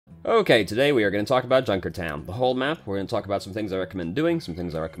Okay, today we are going to talk about Junkertown. The whole map, we're going to talk about some things I recommend doing, some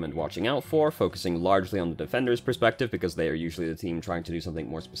things I recommend watching out for, focusing largely on the defender's perspective because they are usually the team trying to do something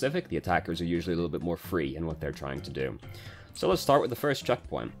more specific. The attackers are usually a little bit more free in what they're trying to do. So let's start with the first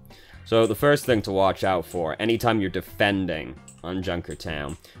checkpoint. So the first thing to watch out for, anytime you're defending on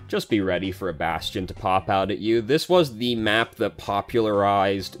Junkertown, just be ready for a bastion to pop out at you. This was the map that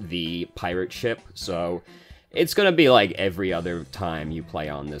popularized the pirate ship, so it's going to be like every other time you play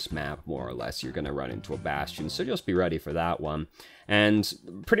on this map, more or less, you're going to run into a bastion, so just be ready for that one. And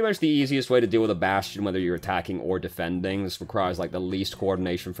pretty much the easiest way to deal with a bastion, whether you're attacking or defending, this requires like the least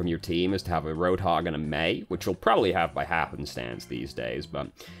coordination from your team, is to have a Roadhog and a Mei, which you'll probably have by happenstance these days, but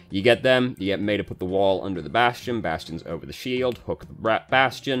you get them, you get Mei to put the wall under the bastion, bastion's over the shield, hook the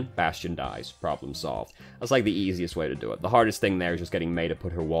bastion, bastion dies, problem solved. That's like the easiest way to do it. The hardest thing there is just getting Mei to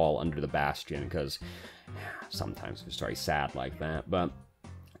put her wall under the bastion, because sometimes it's very sad like that, but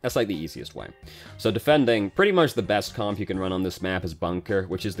that's like the easiest way. So defending, pretty much the best comp you can run on this map is Bunker,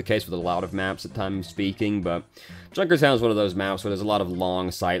 which is the case with a lot of maps at time of speaking, but Junkertown is one of those maps where there's a lot of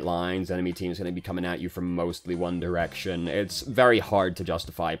long sight lines, enemy teams going to be coming at you from mostly one direction. It's very hard to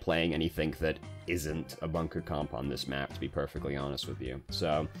justify playing anything that isn't a Bunker comp on this map, to be perfectly honest with you.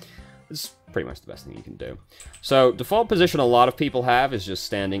 So it's pretty much the best thing you can do. So, default position a lot of people have is just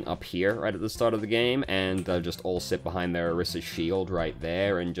standing up here right at the start of the game, and they'll just all sit behind their Orisa's shield right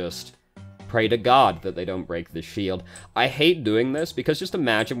there and just pray to God that they don't break the shield. I hate doing this, because just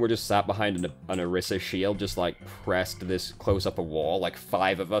imagine we're just sat behind an Orisa shield, just like pressed this close up a wall, like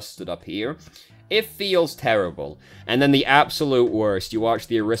 5 of us stood up here. It feels terrible. And then the absolute worst, you watch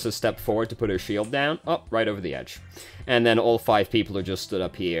the Orisa step forward to put her shield down, right over the edge. And then all 5 people are just stood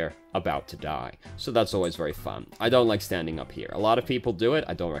up here, about to die. So that's always very fun. I don't like standing up here. A lot of people do it,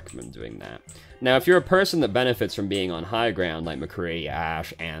 I don't recommend doing that. Now, if you're a person that benefits from being on high ground, like McCree,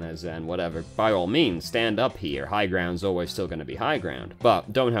 Ash, Anna, Zen, whatever, by all means, stand up here. High ground's always still going to be high ground.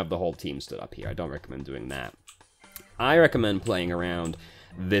 But don't have the whole team stood up here. I don't recommend doing that. I recommend playing around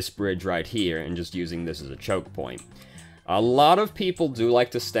this bridge right here and just using this as a choke point. A lot of people do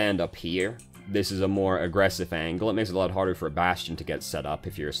like to stand up here. This is a more aggressive angle. It makes it a lot harder for a bastion to get set up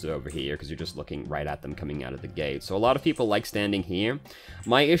if you're stood over here, because you're just looking right at them coming out of the gate. So a lot of people like standing here.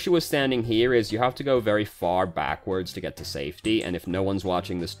 My issue with standing here is you have to go very far backwards to get to safety, and if no one's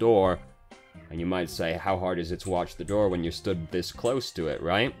watching this door, and you might say, how hard is it to watch the door when you're stood this close to it,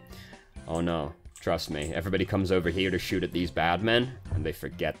 right? Oh no. Trust me, everybody comes over here to shoot at these bad men, and they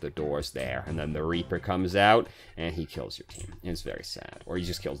forget the door's there, and then the Reaper comes out, and he kills your team. It's very sad. Or he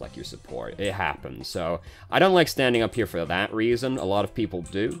just kills, like, your support. It happens. So, I don't like standing up here for that reason. A lot of people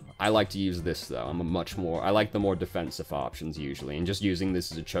do. I like to use this, though. I like the more defensive options, usually, and just using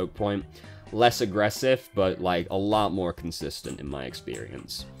this as a choke point. Less aggressive, but, like, a lot more consistent in my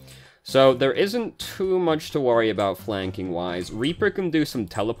experience. So, there isn't too much to worry about flanking-wise. Reaper can do some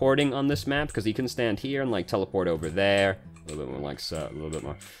teleporting on this map, because he can stand here and, like, teleport over there. A little bit more like so, a little bit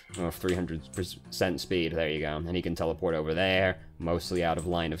more, 300% speed, there you go. And he can teleport over there, mostly out of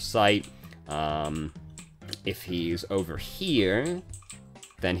line of sight. If he's over here,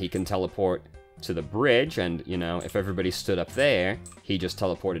 then he can teleport to the bridge, and, you know, if everybody stood up there, he just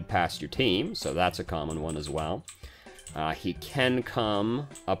teleported past your team, so that's a common one as well. He can come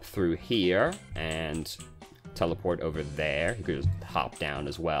up through here and teleport over there. He could just hop down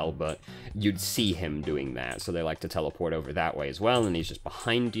as well, but you'd see him doing that. So they like to teleport over that way as well, and he's just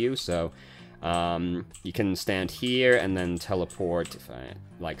behind you. So you can stand here and then teleport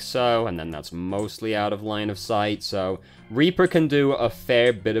like so, and then that's mostly out of line of sight. So Reaper can do a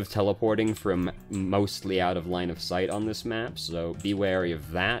fair bit of teleporting from mostly out of line of sight on this map, so be wary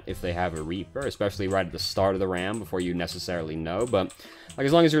of that if they have a Reaper, especially right at the start of the round before you necessarily know. But like,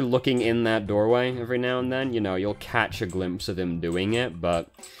 as long as you're looking in that doorway every now and then, you know, you'll catch a glimpse of him doing it,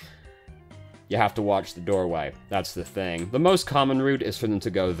 but you have to watch the doorway. That's the thing. The most common route is for them to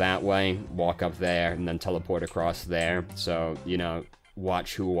go that way, walk up there, and then teleport across there. So, you know,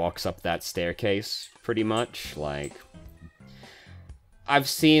 watch who walks up that staircase, pretty much. Like, I've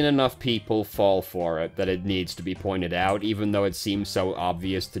seen enough people fall for it that it needs to be pointed out, even though it seems so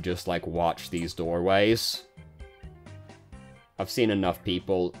obvious to just, like, watch these doorways. I've seen enough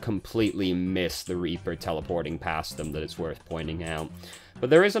people completely miss the Reaper teleporting past them that it's worth pointing out. But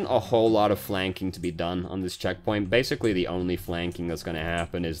there isn't a whole lot of flanking to be done on this checkpoint. Basically, the only flanking that's going to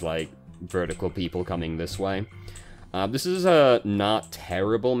happen is, like, vertical people coming this way. This is a not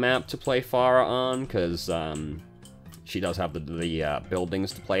terrible map to play Pharah on, because she does have the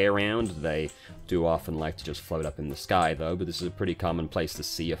buildings to play around. They do often like to just float up in the sky, though, but this is a pretty common place to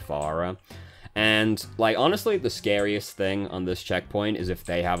see a Pharah. And, like, honestly, the scariest thing on this checkpoint is if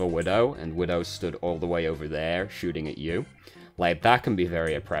they have a Widow, and Widow stood all the way over there, shooting at you. Like, that can be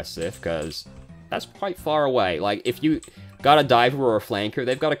very oppressive, because that's quite far away. Like, if you got a diver or a flanker,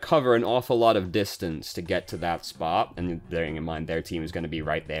 they've got to cover an awful lot of distance to get to that spot, and bearing in mind their team is going to be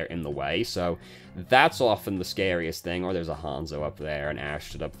right there in the way, so that's often the scariest thing. Or there's a Hanzo up there, an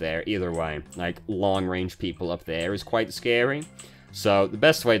Ashton up there. Either way, like, long-range people up there is quite scary. So the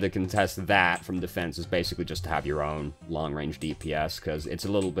best way to contest that from defense is basically just to have your own long-range DPS, because it's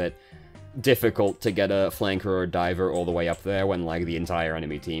a little bit difficult to get a flanker or a diver all the way up there when, like, the entire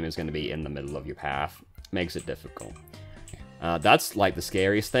enemy team is going to be in the middle of your path. Makes it difficult. That's, like, the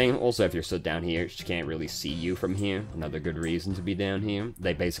scariest thing. Also, if you're stood down here, she can't really see you from here. Another good reason to be down here.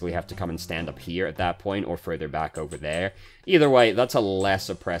 They basically have to come and stand up here at that point, or further back over there. Either way, that's a less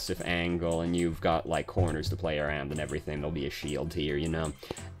oppressive angle, and you've got, like, corners to play around and everything. There'll be a shield here, you know?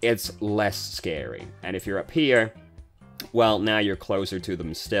 It's less scary. And if you're up here, well, now you're closer to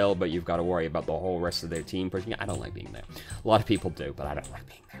them still, but you've got to worry about the whole rest of their team pushing. I don't like being there. A lot of people do, but I don't like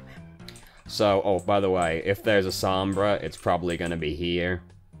being there, man. So, oh, by the way, if there's a Sombra, it's probably going to be here,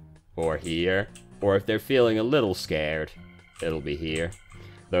 or here, or if they're feeling a little scared, it'll be here.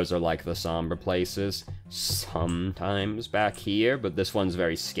 Those are like the Sombra places. Sometimes back here, but this one's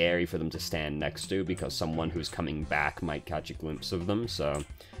very scary for them to stand next to, because someone who's coming back might catch a glimpse of them, so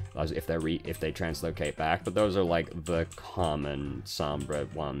if they translocate back. But those are like the common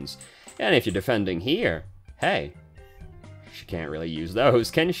Sombra ones. And if you're defending here, hey, she can't really use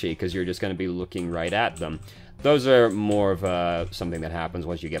those, can she? Because you're just going to be looking right at them. Those are more of something that happens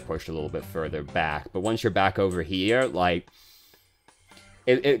once you get pushed a little bit further back. But once you're back over here, like,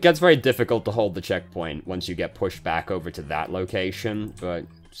 it gets very difficult to hold the checkpoint once you get pushed back over to that location. But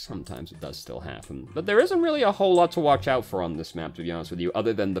sometimes it does still happen. But there isn't really a whole lot to watch out for on this map, to be honest with you,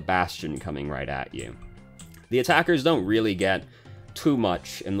 other than the Bastion coming right at you. The attackers don't really get too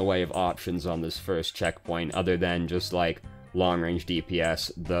much in the way of options on this first checkpoint, other than just, like, long-range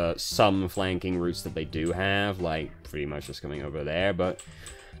DPS, some flanking routes that they do have, like, pretty much just coming over there, but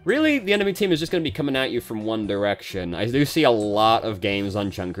really, the enemy team is just going to be coming at you from one direction. I do see a lot of games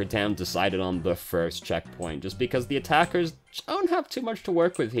on Junkertown decided on the first checkpoint, just because the attackers don't have too much to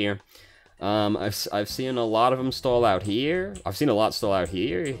work with here. I've seen a lot of them stall out here. I've seen a lot stall out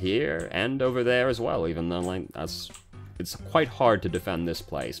here, here, and over there as well, even though, like, it's quite hard to defend this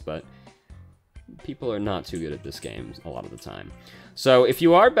place, but people are not too good at this game a lot of the time. So if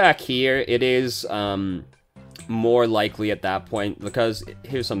you are back here, it is more likely at that point, because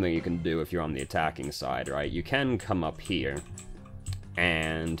here's something you can do if you're on the attacking side, right? You can come up here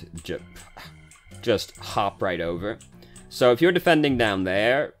and just hop right over. So if you're defending down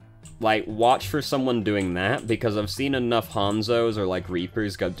there, like, watch for someone doing that, because I've seen enough Hanzos or, like,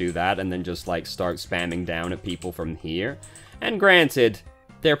 Reapers go do that and then just, like, start spamming down at people from here. And granted,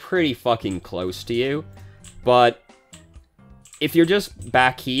 they're pretty fucking close to you, but if you're just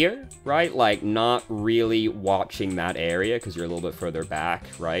back here, right, like, not really watching that area because you're a little bit further back,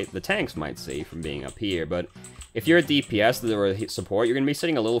 right, the tanks might see from being up here, but if you're a DPS or a support, you're going to be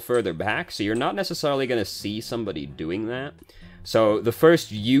sitting a little further back, so you're not necessarily going to see somebody doing that. So the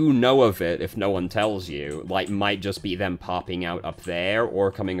first you know of it, if no one tells you, like, might just be them popping out up there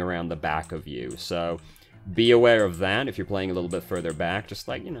or coming around the back of you, so be aware of that. If you're playing a little bit further back, just,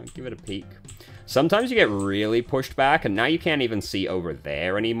 like, you know, give it a peek. Sometimes you get really pushed back, and now you can't even see over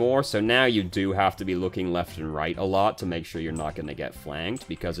there anymore, so now you do have to be looking left and right a lot to make sure you're not going to get flanked,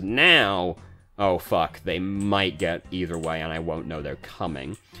 because now, oh fuck, they might get either way, and I won't know they're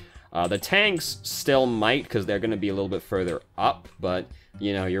coming. The tanks still might, because they're going to be a little bit further up, but,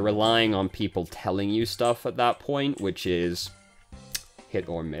 you know, you're relying on people telling you stuff at that point, which is hit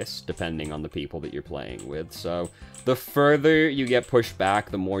or miss, depending on the people that you're playing with. So the further you get pushed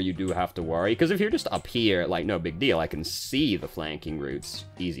back, the more you do have to worry. Because if you're just up here, like, no big deal. I can see the flanking routes,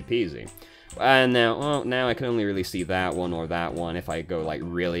 easy peasy. And now, well, now I can only really see that one or that one if I go, like,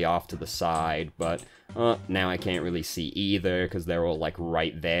 really off to the side. But now I can't really see either, because they're all, like,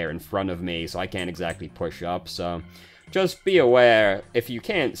 right there in front of me, so I can't exactly push up. So just be aware, if you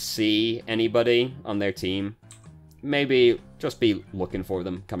can't see anybody on their team, maybe just be looking for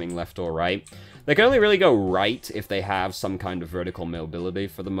them coming left or right. They can only really go right if they have some kind of vertical mobility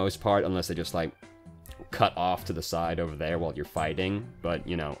for the most part, unless they just, like, cut off to the side over there while you're fighting. But,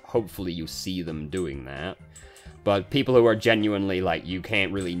 you know, hopefully you see them doing that. But people who are genuinely, like, you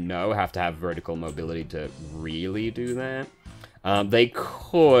can't really know, have to have vertical mobility to really do that. They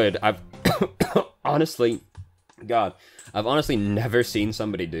could. I've honestly, God, I've honestly never seen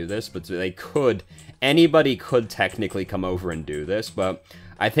somebody do this, but they could. Anybody could technically come over and do this, but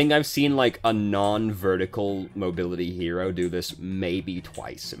I think I've seen, like, a non-vertical mobility hero do this maybe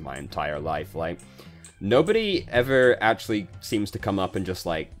twice in my entire life. Like, nobody ever actually seems to come up and just,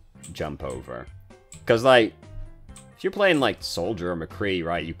 like, jump over. Because, like, if you're playing, like, Soldier or McCree,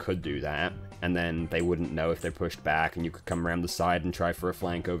 right, you could do that. And then they wouldn't know if they're pushed back, and you could come around the side and try for a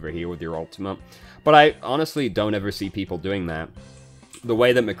flank over here with your ultimate. But I honestly don't ever see people doing that. The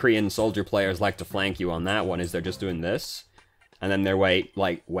way that McCree and Soldier players like to flank you on that one is they're just doing this. And then they're wait,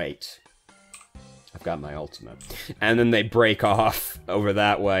 I've got my ultimate. And then they break off over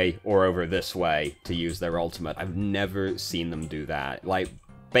that way or over this way to use their ultimate. I've never seen them do that. Like,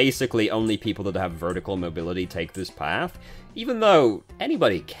 basically only people that have vertical mobility take this path, even though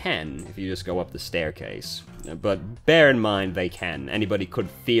anybody can if you just go up the staircase. But bear in mind they can. Anybody could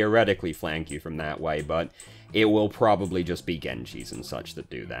theoretically flank you from that way, but it will probably just be Genjis and such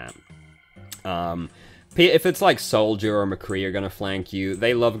that do that. If it's like Soldier or McCree are going to flank you,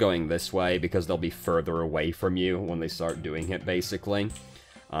 they love going this way because they'll be further away from you when they start doing it, basically.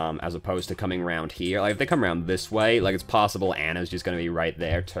 As opposed to coming around here. Like, if they come around this way, like, it's possible Anna's just going to be right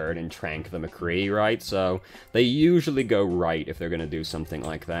there, turn and trank the McCree, right? So, they usually go right if they're going to do something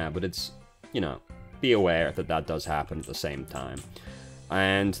like that, but it's, you know, be aware that that does happen at the same time.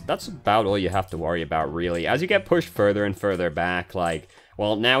 And that's about all you have to worry about, really. As you get pushed further and further back, like,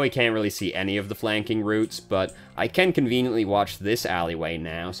 well, now we can't really see any of the flanking routes, but I can conveniently watch this alleyway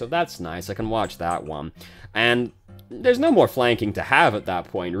now, so that's nice. I can watch that one. And there's no more flanking to have at that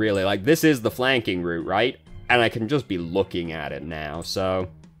point, really. Like, this is the flanking route, right? And I can just be looking at it now, so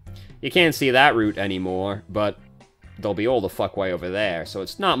you can't see that route anymore, but they'll be all the fuck way over there, so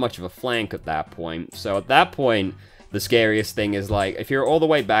it's not much of a flank at that point. So at that point, the scariest thing is, like, if you're all the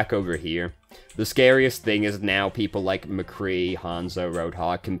way back over here, the scariest thing is now people like McCree, Hanzo,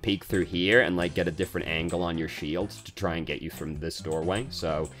 Roadhog can peek through here and, like, get a different angle on your shield to try and get you from this doorway,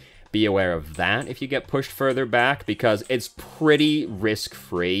 so be aware of that if you get pushed further back, because it's pretty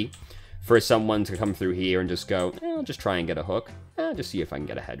risk-free for someone to come through here and just go, I'll just try and get a hook. Just see if I can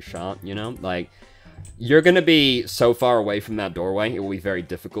get a headshot, you know? Like, you're going to be so far away from that doorway, it will be very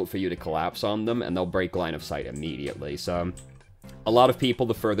difficult for you to collapse on them, and they'll break line of sight immediately. So, a lot of people,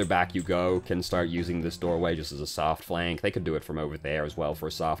 the further back you go, can start using this doorway just as a soft flank. They could do it from over there as well for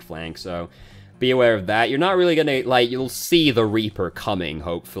a soft flank, so be aware of that. You're not really gonna, like, you'll see the Reaper coming,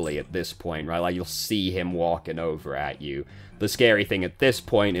 hopefully, at this point, right? Like, you'll see him walking over at you. The scary thing at this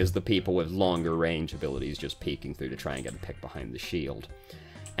point is the people with longer range abilities just peeking through to try and get a pick behind the shield.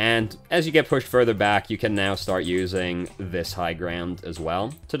 And as you get pushed further back, you can now start using this high ground as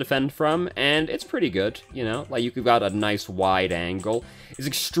well to defend from, and it's pretty good, you know? Like, you've got a nice wide angle. It's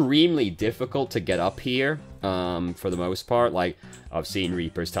extremely difficult to get up here, for the most part. Like, I've seen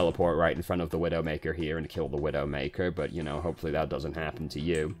Reapers teleport right in front of the Widowmaker here and kill the Widowmaker, but, you know, hopefully that doesn't happen to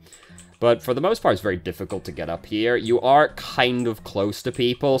you. But for the most part, it's very difficult to get up here. You are kind of close to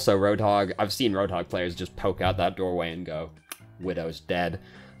people, so Roadhog, I've seen Roadhog players just poke out that doorway and go, Widow's dead.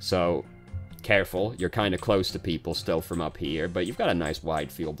 So, careful, you're kind of close to people still from up here, but you've got a nice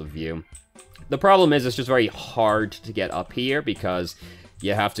wide field of view. The problem is it's just very hard to get up here because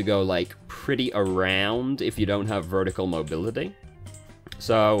you have to go, like, pretty around if you don't have vertical mobility.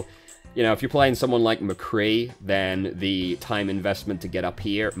 So, you know, if you're playing someone like McCree, then the time investment to get up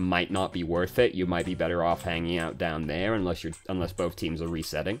here might not be worth it. You might be better off hanging out down there unless both teams are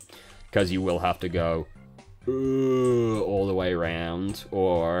resetting, because you will have to go all the way around,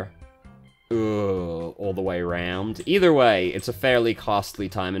 or all the way around. Either way, it's a fairly costly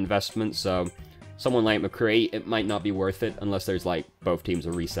time investment, so someone like McCree, it might not be worth it unless there's, like, both teams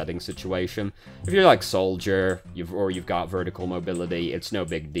a resetting situation. If you're like Soldier, you've got vertical mobility, it's no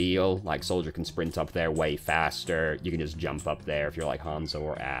big deal. Like, Soldier can sprint up there way faster. You can just jump up there if you're like Hanzo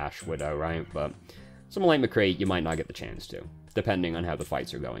or Ashe, Widow, right? But someone like McCree, you might not get the chance to, depending on how the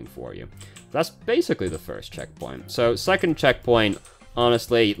fights are going for you. That's basically the first checkpoint. So, second checkpoint,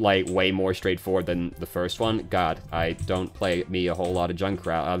 honestly, like, way more straightforward than the first one. God, I don't play me a whole lot of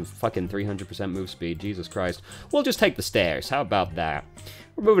Junkertown. I'm fucking 300% move speed, Jesus Christ. We'll just take the stairs, how about that?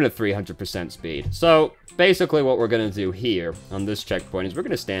 We're moving at 300% speed. So, basically what we're gonna do here, on this checkpoint, is we're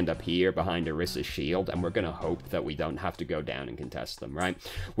gonna stand up here behind Orisa's shield, and we're gonna hope that we don't have to go down and contest them, right?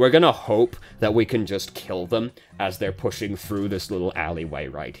 We're gonna hope that we can just kill them as they're pushing through this little alleyway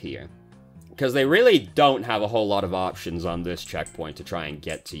right here. Because they really don't have a whole lot of options on this checkpoint to try and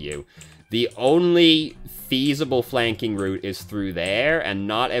get to you. The only feasible flanking route is through there, and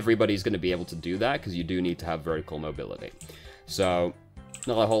not everybody's going to be able to do that, because you do need to have vertical mobility. So,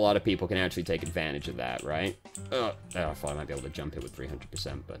 not a whole lot of people can actually take advantage of that, right? I thought I might be able to jump it with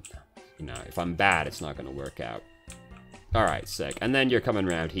 300%, but, you know, if I'm bad, it's not going to work out. Alright, sick. And then you're coming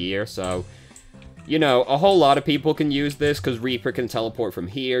around here, so... You know, a whole lot of people can use this, because Reaper can teleport from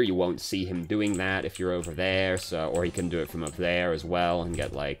here. You won't see him doing that if you're over there, so... Or he can do it from up there as well, and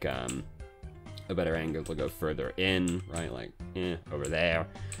get, like, a better angle to go further in, right? Like, over there.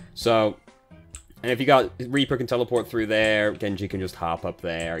 So... And if you got... Reaper can teleport through there, Genji can just hop up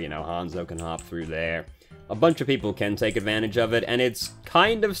there, you know, Hanzo can hop through there. A bunch of people can take advantage of it, and it's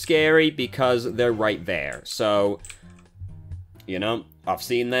kind of scary because they're right there. So, you know, I've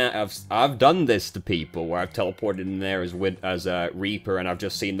seen that. I've done this to people where I've teleported in there as a Reaper, and I've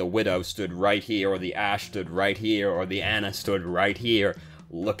just seen the Widow stood right here, or the Ashe stood right here, or the Ana stood right here,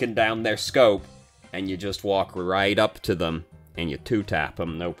 looking down their scope, and you just walk right up to them, and you two-tap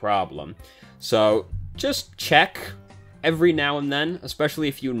them, no problem. So, just check every now and then, especially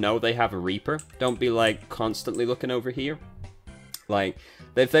if you know they have a Reaper. Don't be, like, constantly looking over here. Like,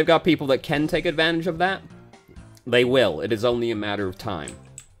 if they've got people that can take advantage of that, they will. It is only a matter of time.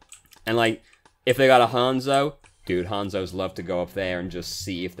 And, like, if they got a Hanzo, dude, Hanzos love to go up there and just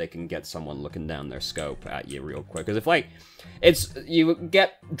see if they can get someone looking down their scope at you real quick. Because if, like, you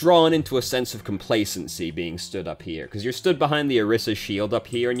get drawn into a sense of complacency being stood up here. Because you're stood behind the Orisa's shield up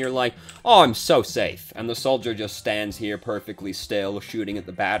here, and you're like, oh, I'm so safe. And the soldier just stands here perfectly still, shooting at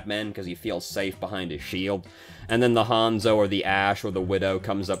the bad men, because he feels safe behind his shield. And then the Hanzo or the Ashe or the Widow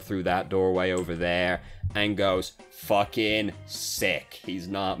comes up through that doorway over there, and goes, fucking sick. He's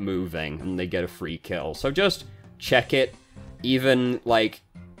not moving, and they get a free kill. So just check it, even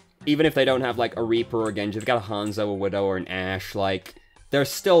if they don't have, like, a Reaper or a Genji, they've got a Hanzo, a Widow, or an Ashe, like, they're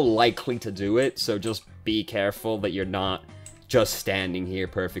still likely to do it, so just be careful that you're not just standing here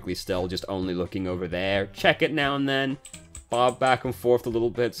perfectly still, just only looking over there. Check it now and then, bob back and forth a little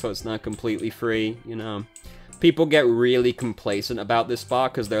bit so it's not completely free, you know. People get really complacent about this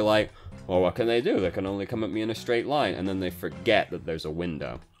spot, because they're like, well, what can they do? They can only come at me in a straight line, and then they forget that there's a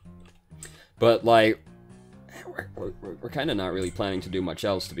window. But, like, we're kind of not really planning to do much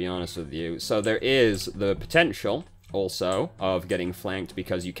else, to be honest with you. So there is the potential, also, of getting flanked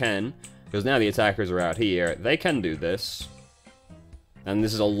because you can. Because now the attackers are out here. They can do this. And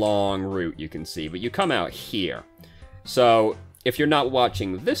this is a long route, you can see. But you come out here. So, if you're not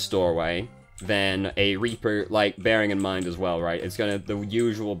watching this doorway, then a Reaper, like, bearing in mind as well, right? It's gonna, the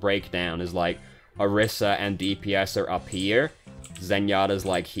usual breakdown is, like, Orisa and DPS are up here. Zenyatta's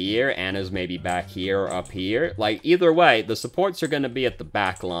like here, Ana's maybe back here or up here. Like, either way, the supports are going to be at the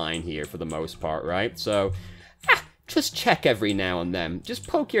back line here for the most part, right? So, just check every now and then. Just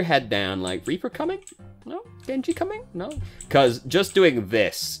poke your head down, like, Reaper coming? No? Genji coming? No? Because just doing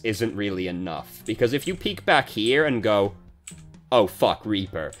this isn't really enough. Because if you peek back here and go, oh, fuck,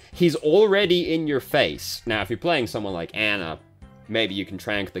 Reaper, he's already in your face. Now, if you're playing someone like Ana, maybe you can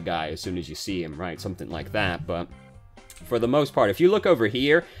trank the guy as soon as you see him, right? Something like that, but for the most part, if you look over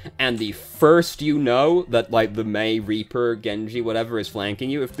here, and the first you know that, like, the Mei, Reaper, Genji, whatever is flanking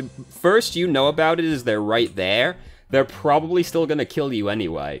you, if the first you know about it is they're right there, they're probably still gonna kill you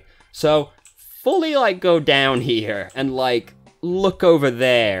anyway. So, fully, like, go down here, and, like, look over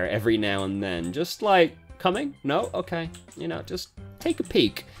there every now and then. Just, like, coming? No? Okay. You know, just take a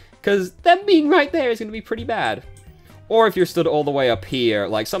peek. Because them being right there is gonna be pretty bad. Or if you're stood all the way up here,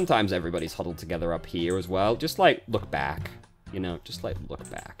 like, sometimes everybody's huddled together up here as well. Just, like, look back. You know, just, like, look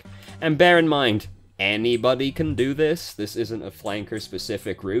back. And bear in mind, anybody can do this. This isn't a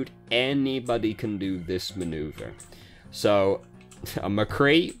flanker-specific route. Anybody can do this maneuver. So, a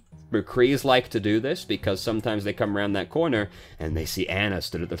McCree's like to do this because sometimes they come around that corner and they see Ana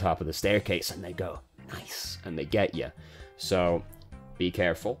stood at the top of the staircase and they go, nice, and they get you. So, be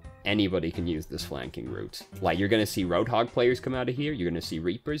careful. Anybody can use this flanking route. Like, you're going to see Roadhog players come out of here, you're going to see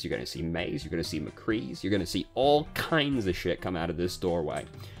Reapers, you're going to see Meis, you're going to see McCrees, you're going to see all kinds of shit come out of this doorway.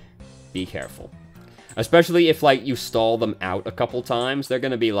 Be careful. Especially if, like, you stall them out a couple times, they're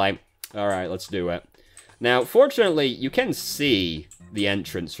going to be like, alright, let's do it. Now, fortunately, you can see the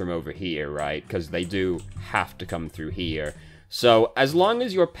entrance from over here, right? Because they do have to come through here. So, as long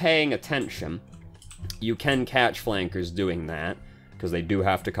as you're paying attention, you can catch flankers doing that. Because they do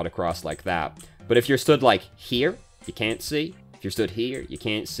have to cut across like that. But if you're stood, like, here, you can't see. If you're stood here, you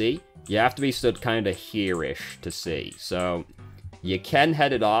can't see. You have to be stood kind of here-ish to see. So, you can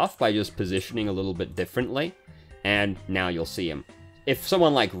head it off by just positioning a little bit differently. And now you'll see him. If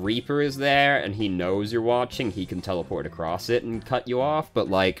someone like Reaper is there, and he knows you're watching, he can teleport across it and cut you off. But,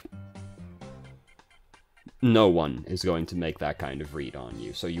 like, no one is going to make that kind of read on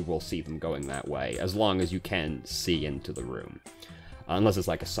you. So you will see them going that way, as long as you can see into the room. Unless it's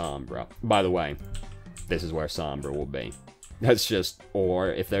like a Sombra. By the way, this is where Sombra will be. That's just, or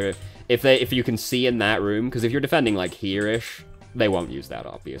if you can see in that room, because if you're defending like here-ish, they won't use that,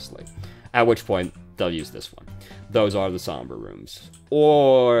 obviously. At which point, they'll use this one. Those are the somber rooms.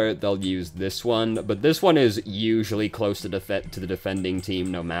 Or they'll use this one, but this one is usually close to the defending team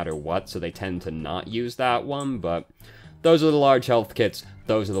no matter what, so they tend to not use that one, but those are the large health kits.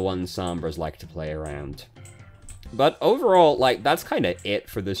 Those are the ones Sombras like to play around. But overall, like, that's kind of it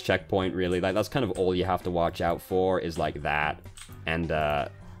for this checkpoint, really. Like, that's kind of all you have to watch out for is, like, that and,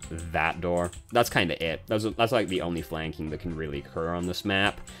 that door. That's kind of it. That's, like, the only flanking that can really occur on this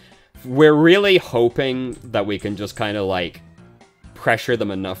map. We're really hoping that we can just kind of, like, pressure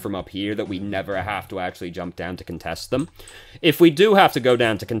them enough from up here that we never have to actually jump down to contest them. If we do have to go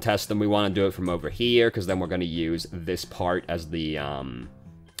down to contest them, we want to do it from over here, because then we're going to use this part as the,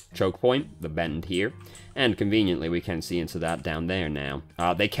 choke point, the bend here. And conveniently, we can see into that down there now.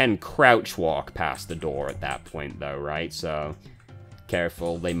 They can crouch walk past the door at that point, though, right? So,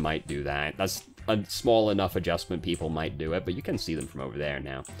 careful, they might do that. That's a small enough adjustment, people might do it, but you can see them from over there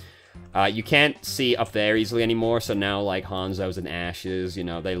now. You can't see up there easily anymore, so now, like, Hanzo's and Ashes, you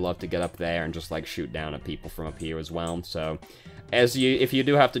know, they love to get up there and just, like, shoot down at people from up here as well. So, if you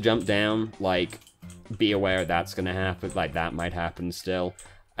do have to jump down, like, be aware that's gonna happen, like, that might happen still.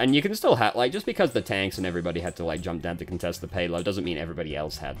 And you can still have, like, just because the tanks and everybody had to, like, jump down to contest the payload doesn't mean everybody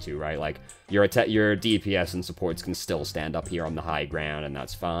else had to, right? Like, your DPS and supports can still stand up here on the high ground, and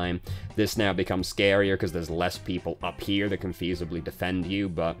that's fine. This now becomes scarier because there's less people up here that can feasibly defend you,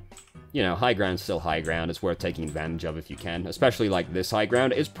 but, you know, high ground's still high ground. It's worth taking advantage of if you can. Especially, like, this high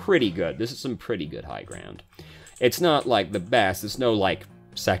ground is pretty good. This is some pretty good high ground. It's not, like, the best. It's no, like,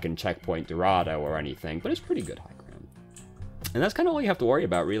 second checkpoint Dorado or anything, but it's pretty good high ground. And that's kind of all you have to worry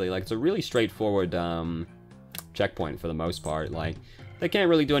about, really. Like, it's a really straightforward checkpoint for the most part. Like, they can't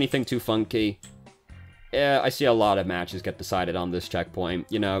really do anything too funky. Yeah, I see a lot of matches get decided on this checkpoint.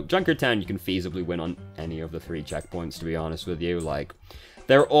 You know, Junkertown, you can feasibly win on any of the 3 checkpoints, to be honest with you. Like,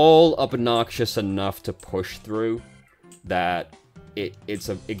 they're all obnoxious enough to push through that it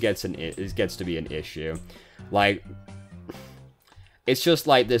gets to be an issue. Like, it's just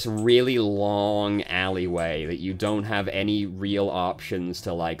like this really long alleyway that you don't have any real options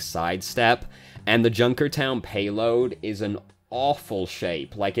to, like, sidestep, and the Junkertown payload is an awful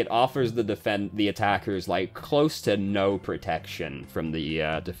shape. Like, it offers the attackers, like, close to no protection from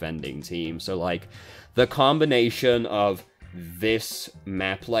the defending team. So, like, the combination of this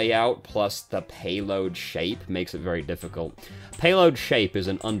map layout plus the payload shape makes it very difficult. Payload shape is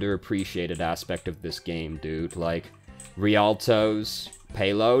an underappreciated aspect of this game, dude. Like, Rialto's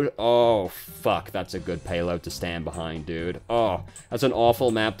payload, oh fuck, that's a good payload to stand behind, dude. Oh, that's an awful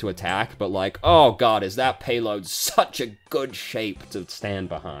map to attack, but, like, oh god, is that payload such a good shape to stand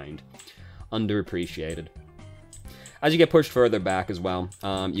behind. Underappreciated. As you get pushed further back as well,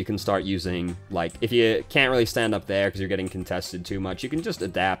 you can start using, like, if you can't really stand up there because you're getting contested too much, you can just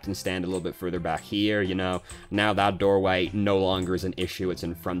adapt and stand a little bit further back here, you know. Now that doorway no longer is an issue, it's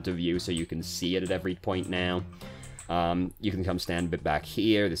in front of you, so you can see it at every point now. You can come stand a bit back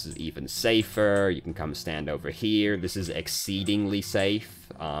here. This is even safer. You can come stand over here. This is exceedingly safe,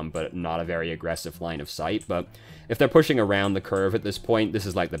 but not a very aggressive line of sight. But if they're pushing around the curve at this point, this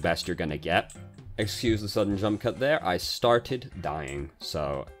is like the best you're gonna get. Excuse the sudden jump cut there. I started dying,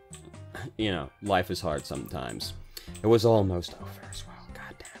 so, you know, life is hard sometimes. It was almost over as well.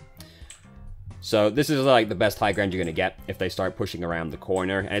 Goddamn. So this is like the best high ground you're gonna get if they start pushing around the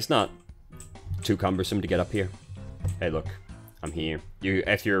corner, and it's not too cumbersome to get up here. Hey, look, I'm here.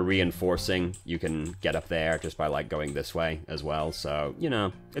 If you're reinforcing, you can get up there just by, like, going this way as well, so, you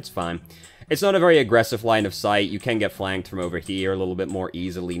know, it's fine. It's not a very aggressive line of sight. You can get flanked from over here a little bit more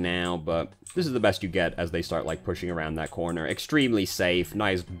easily now, but this is the best you get as they start, like, pushing around that corner. Extremely safe,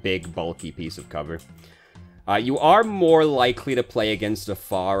 nice, big, bulky piece of cover. You are more likely to play against a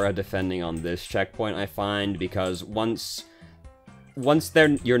Pharah defending on this checkpoint, I find, because once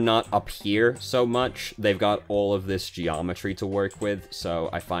you're not up here so much, they've got all of this geometry to work with, so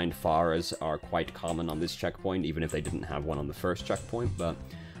I find Pharahs are quite common on this checkpoint, even if they didn't have one on the first checkpoint, but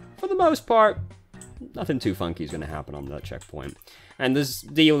for the most part, nothing too funky is going to happen on that checkpoint. And this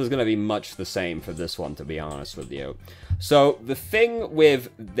deal is going to be much the same for this one, to be honest with you. So, the thing with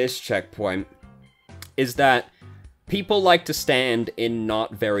this checkpoint is that people like to stand in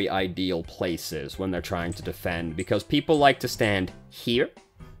not very ideal places when they're trying to defend, because people like to stand here.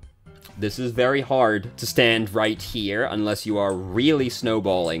 This is very hard to stand right here unless you are really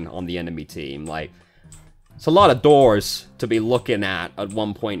snowballing on the enemy team. Like, it's a lot of doors to be looking at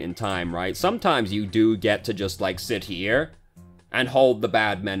one point in time, right? Sometimes you do get to just, like, sit here and hold the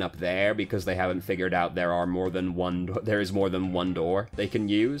bad men up there because they haven't figured out there is more than one door they can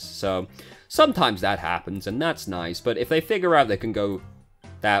use. So sometimes that happens, and that's nice. But if they figure out they can go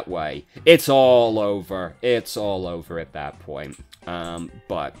that way, it's all over. It's all over at that point.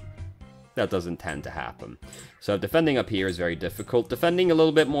 But that doesn't tend to happen. So defending up here is very difficult. Defending a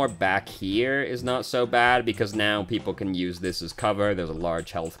little bit more back here is not so bad, because now people can use this as cover. There's a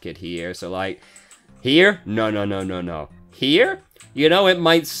large health kit here. So, like, here? No. Here? You know, it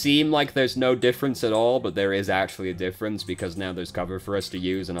might seem like there's no difference at all, but there is actually a difference, because now there's cover for us to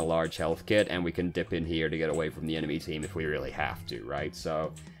use and a large health kit, and we can dip in here to get away from the enemy team if we really have to, right?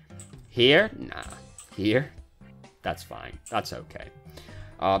 So, here? Nah. Here? That's fine. That's okay.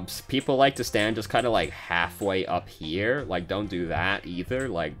 People like to stand just kind of like halfway up here. Like, don't do that either.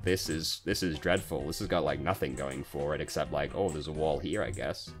 Like, this is dreadful. This has got like nothing going for it except like, oh, there's a wall here, I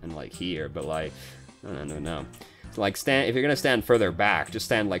guess, and like here. But like, no. So, like, if you're gonna stand further back, just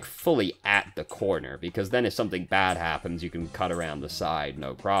stand like fully at the corner, because then if something bad happens, you can cut around the side,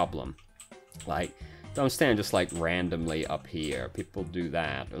 no problem. Like, don't stand just like randomly up here. People do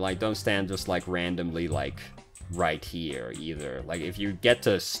that. Or, like, don't stand just like randomly like right here either. Like, if you get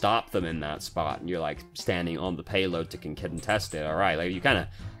to stop them in that spot and you're like standing on the payload to contest it, alright, like you kind of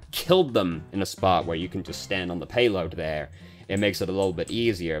killed them in a spot where you can just stand on the payload there, it makes it a little bit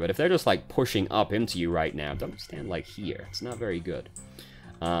easier. But if they're just like pushing up into you right now, don't stand like here. It's not very good.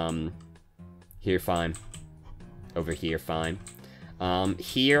 Here, fine. Over here, fine.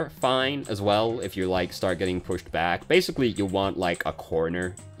 Here, fine as well, if you, like, start getting pushed back. Basically, you want, like, a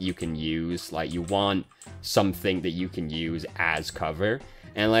corner you can use. Like, you want something that you can use as cover.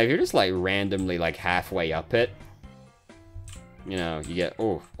 And, like, if you're just, like, randomly, like, halfway up it, you know, you get,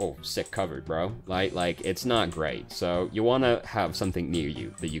 oh, sick covered, bro. Like, it's not great. So, you want to have something near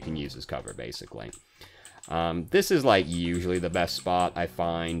you that you can use as cover, basically. This is, like, usually the best spot, I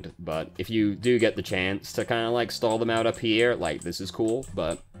find, but if you do get the chance to kind of, like, stall them out up here, like, this is cool,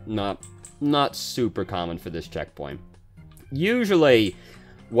 but not super common for this checkpoint. Usually,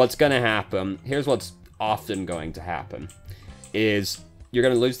 what's gonna happen, here's what's often going to happen, is you're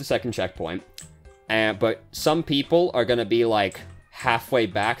gonna lose the second checkpoint, but some people are gonna be, like, halfway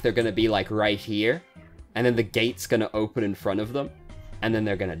back, they're gonna be, like, right here, and then the gate's gonna open in front of them, and then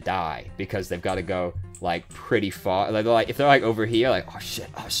they're gonna die, because they've got to go, like, pretty far. Like, if they're, like, over here, like, oh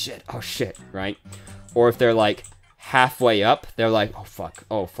shit, right? Or if they're, like, halfway up, they're like, oh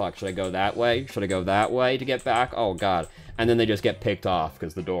fuck, should I go that way? Should I go that way to get back? Oh god. And then they just get picked off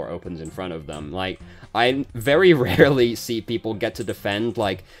because the door opens in front of them. Like, I very rarely see people get to defend,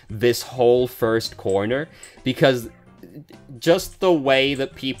 like, this whole first corner, because just the way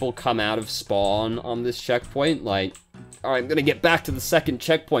that people come out of spawn on this checkpoint, like, alright, I'm gonna get back to the second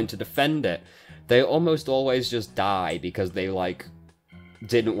checkpoint to defend it. They almost always just die because they, like,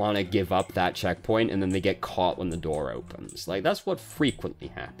 didn't want to give up that checkpoint, and then they get caught when the door opens. Like, that's what frequently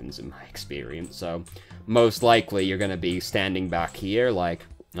happens in my experience, so most likely you're gonna be standing back here like,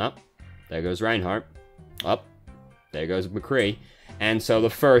 oh, there goes Reinhardt. Oh, there goes McCree. And so the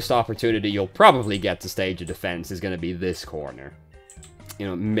first opportunity you'll probably get to stage a defense is gonna be this corner. You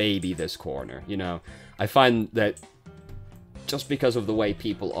know, maybe this corner, you know. I find that just because of the way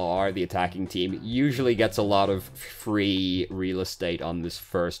people are, the attacking team usually gets a lot of free real estate on this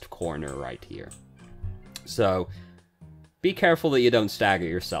first corner right here. So, be careful that you don't stagger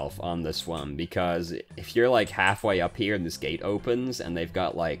yourself on this one, because if you're, like, halfway up here and this gate opens, and they've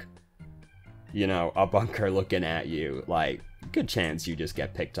got, like, you know, a bunker looking at you, like, good chance you just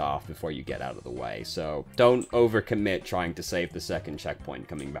get picked off before you get out of the way. So, don't overcommit trying to save the second checkpoint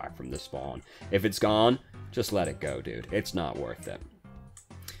coming back from the spawn. If it's gone, just let it go, dude. It's not worth it.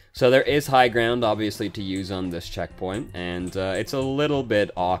 So there is high ground, obviously, to use on this checkpoint, and it's a little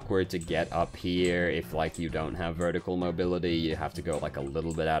bit awkward to get up here if, like, you don't have vertical mobility. You have to go, like, a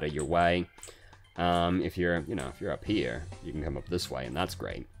little bit out of your way. If you're, you know, if you're up here, you can come up this way, and that's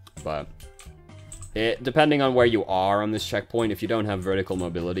great. But depending on where you are on this checkpoint, if you don't have vertical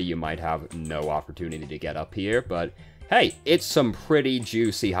mobility, you might have no opportunity to get up here, but hey, it's some pretty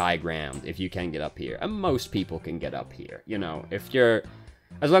juicy high ground if you can get up here. And most people can get up here, you know. If you're,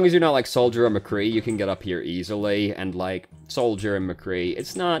 as long as you're not like Soldier or McCree, you can get up here easily. And like Soldier and McCree,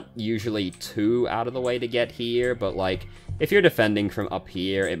 it's not usually too out of the way to get here, but like if you're defending from up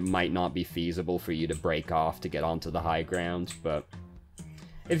here, it might not be feasible for you to break off to get onto the high ground. But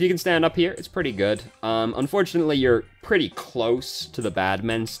if you can stand up here, it's pretty good. Unfortunately, you're pretty close to the bad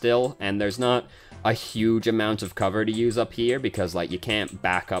men still, and there's not a huge amount of cover to use up here, because, like, you can't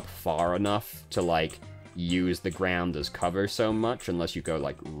back up far enough to, like, use the ground as cover so much, unless you go,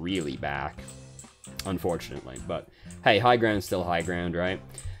 like, really back. unfortunately. But, hey, high ground's still high ground, right?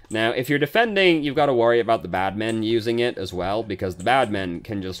 Now, if you're defending, you've got to worry about the bad men using it as well, because the bad men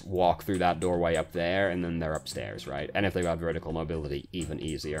can just walk through that doorway up there, and then they're upstairs, right? And if they've got vertical mobility, even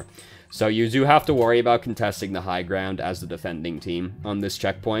easier. So you do have to worry about contesting the high ground as the defending team on this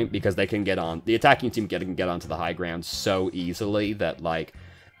checkpoint, because they can get on, the attacking team can get onto the high ground so easily that, like,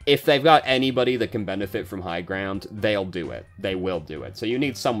 if they've got anybody that can benefit from high ground, they'll do it. They will do it. So you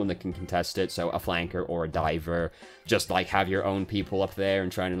need someone that can contest it, so a flanker or a diver. Just, like, have your own people up there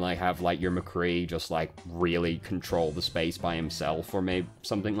and try and, like, have, like, your McCree just, like, really control the space by himself or maybe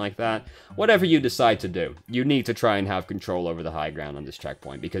something like that. Whatever you decide to do, you need to try and have control over the high ground on this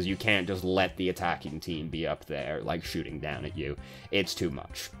checkpoint, because you can't just let the attacking team be up there, like, shooting down at you. It's too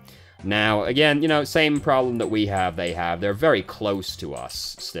much. Now, again, you know, same problem that we have, they have. They're very close to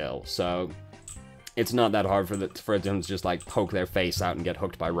us still, so it's not that hard for them to just, like, poke their face out and get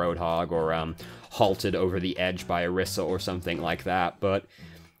hooked by Roadhog or halted over the edge by Orisa or something like that. But,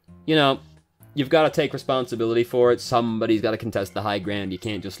 you know, you've got to take responsibility for it. Somebody's got to contest the high ground. You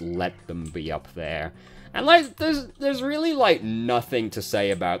can't just let them be up there. And, like, there's really, like, nothing to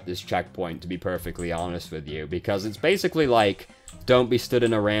say about this checkpoint, to be perfectly honest with you, because it's basically, like, don't be stood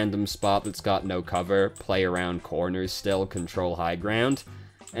in a random spot that's got no cover, play around corners still, control high ground.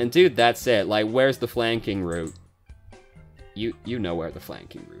 And, dude, that's it. Like, where's the flanking route? You know where the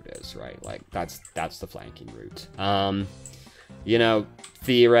flanking route is, right? Like, that's the flanking route. You know,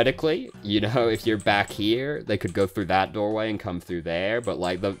 theoretically, you know, if you're back here, they could go through that doorway and come through there, but,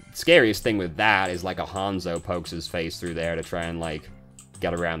 like, the scariest thing with that is, like, a Hanzo pokes his face through there to try and, like,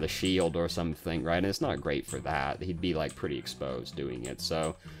 get around the shield or something, right? And it's not great for that. He'd be, like, pretty exposed doing it,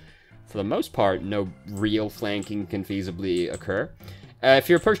 so for the most part, no real flanking can feasibly occur. If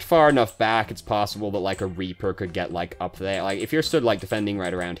you're pushed far enough back, it's possible that, like, a Reaper could get, like, up there. Like, if you're stood, like, defending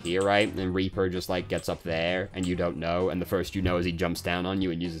right around here, right, and Reaper just, like, gets up there, and you don't know, and the first you know is he jumps down on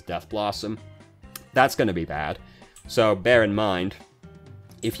you and uses Death Blossom, that's gonna be bad. So, bear in mind,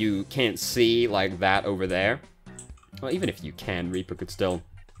 if you can't see, like, that over there, well, even if you can, Reaper could still...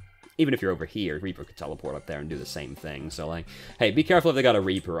 Even if you're over here, Reaper could teleport up there and do the same thing. So, like, hey, be careful if they got a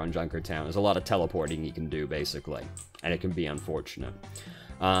Reaper on Junkertown. There's a lot of teleporting you can do, basically. And it can be unfortunate.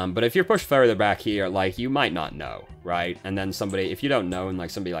 But if you're pushed further back here, like, you might not know, right? And then somebody, if you don't know, and,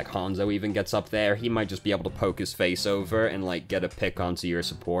 like, somebody like Hanzo even gets up there, he might just be able to poke his face over and, like, get a pick onto your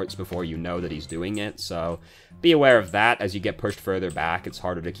supports before you know that he's doing it. So, be aware of that. As you get pushed further back, it's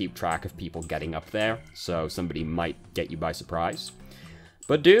harder to keep track of people getting up there. So, somebody might get you by surprise.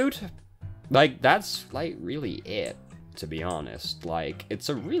 But, dude, like, that's, like, really it, to be honest. Like, it's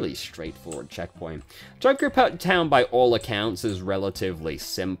a really straightforward checkpoint. Junkertown, by all accounts, is relatively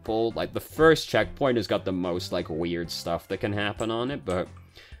simple. Like, the first checkpoint has got the most, like, weird stuff that can happen on it, but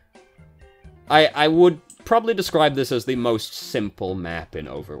I would probably describe this as the most simple map in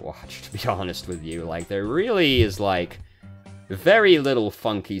Overwatch, to be honest with you. Like, there really is, like, very little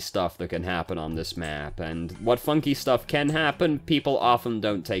funky stuff that can happen on this map, and what funky stuff can happen, people often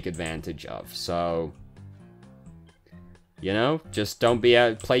don't take advantage of, so... You know, just don't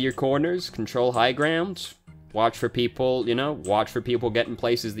be play your corners, control high ground, watch for people, you know, watch for people getting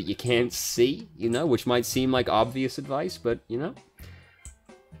places that you can't see, you know, which might seem like obvious advice, but, you know,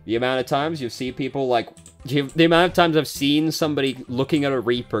 the amount of times you see people, like, the amount of times I've seen somebody looking at a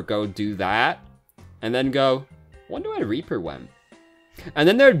Reaper go do that, and then go, wonder where the Reaper went. And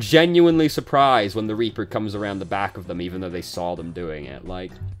then they're genuinely surprised when the Reaper comes around the back of them, even though they saw them doing it.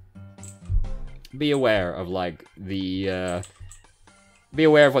 Like, be aware of, like, the, be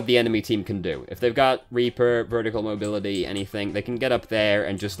aware of what the enemy team can do. If they've got Reaper, vertical mobility, anything, they can get up there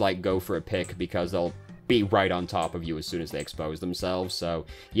and just, like, go for a pick because they'll be right on top of you as soon as they expose themselves. So,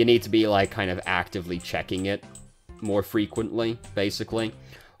 you need to be, like, kind of actively checking it more frequently, basically.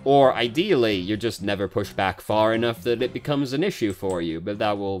 Or, ideally, you're just never pushed back far enough that it becomes an issue for you, but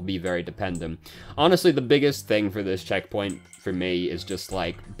that will be very dependent. Honestly, the biggest thing for this checkpoint, for me, is just,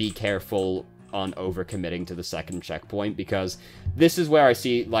 like, be careful on overcommitting to the second checkpoint, because this is where I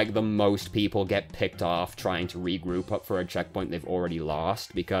see, like, the most people get picked off trying to regroup up for a checkpoint they've already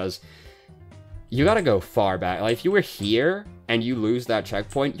lost, because you gotta go far back. Like, if you were here, and you lose that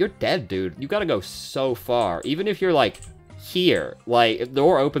checkpoint, you're dead, dude. You gotta go so far. Even if you're, like, here, like, if the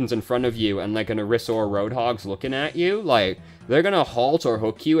door opens in front of you and, like, an Orisa or Roadhog's looking at you, like, they're gonna halt or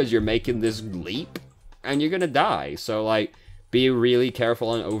hook you as you're making this leap, and you're gonna die. So, like, be really careful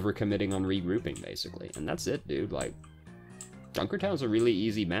on overcommitting on regrouping, basically. And that's it, dude. Like, Junkertown's a really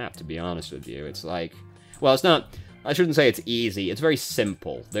easy map, to be honest with you. It's like, well, it's not, I shouldn't say it's easy, it's very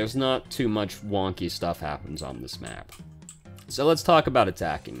simple. There's not too much wonky stuff happens on this map. So let's talk about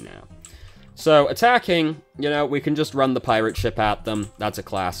attacking now. So, attacking, you know, we can just run the pirate ship at them. That's a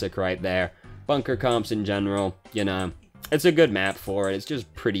classic right there. Bunker comps in general, you know, it's a good map for it. It's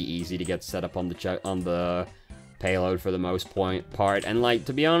just pretty easy to get set up on the payload for the most part. And, like,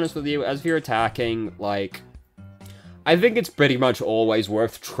 to be honest with you, as if you're attacking, like, I think it's pretty much always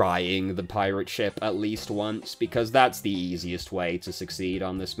worth trying the pirate ship at least once, because that's the easiest way to succeed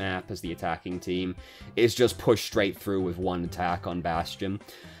on this map as the attacking team, is just push straight through with one attack on Bastion.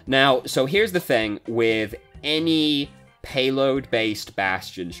 Now, so here's the thing with any payload-based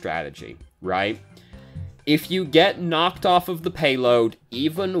Bastion strategy, right? If you get knocked off of the payload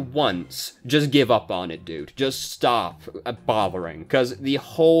even once, just give up on it, dude. Just stop bothering, because the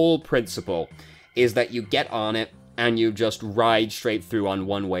whole principle is that you get on it, and you just ride straight through on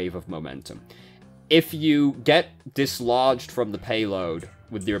one wave of momentum. If you get dislodged from the payload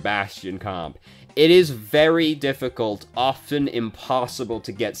with your Bastion comp, it is very difficult, often impossible,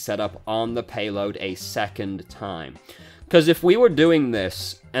 to get set up on the payload a second time. Because if we were doing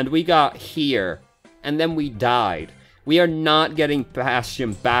this, and we got here, and then we died, we are not getting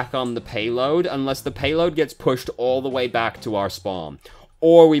Bastion back on the payload unless the payload gets pushed all the way back to our spawn,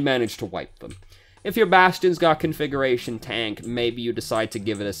 or we manage to wipe them. If your Bastion's got configuration tank, maybe you decide to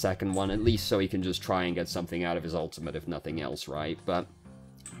give it a second one, at least so he can just try and get something out of his ultimate, if nothing else, right? But,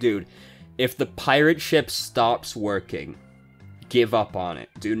 dude, if the pirate ship stops working, give up on it.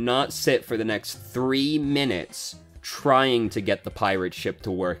 Do not sit for the next 3 minutes trying to get the pirate ship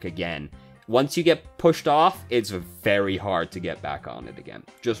to work again. Once you get pushed off, it's very hard to get back on it again.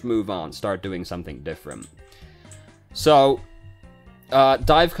 Just move on, start doing something different. So,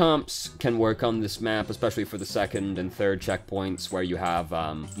 dive comps can work on this map, especially for the second and third checkpoints where you have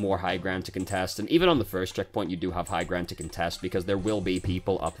more high ground to contest. And even on the first checkpoint, you do have high ground to contest because there will be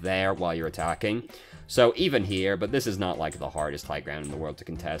people up there while you're attacking. So even here, but this is not like the hardest high ground in the world to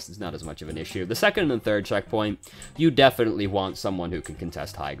contest. It's not as much of an issue. The second and third checkpoint, you definitely want someone who can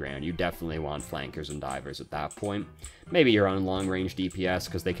contest high ground. You definitely want flankers and divers at that point. Maybe your own long-range DPS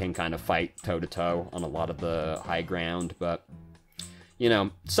because they can kind of fight toe-to-toe on a lot of the high ground, but you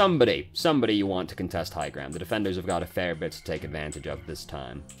know, somebody you want to contest high ground. The defenders have got a fair bit to take advantage of this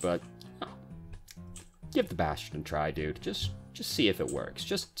time, but give the Bastion a try, dude. Just see if it works.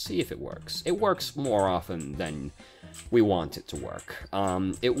 Just see if it works. It works more often than we want it to work.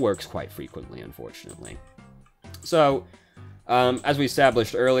 It works quite frequently, unfortunately. So, as we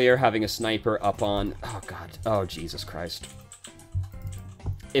established earlier, having a sniper up on... Oh, God. Oh, Jesus Christ.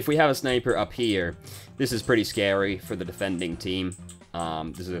 If we have a sniper up here, this is pretty scary for the defending team.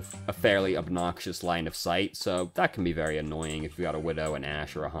 This is a fairly obnoxious line of sight, so that can be very annoying if you got a Widow, an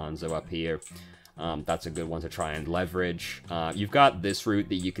Ashe, or a Hanzo up here. That's a good one to try and leverage. You've got this route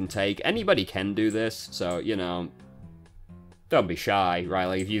that you can take. Anybody can do this, so, you know, don't be shy, right?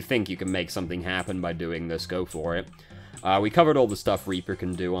 Like, if you think you can make something happen by doing this, go for it. We covered all the stuff Reaper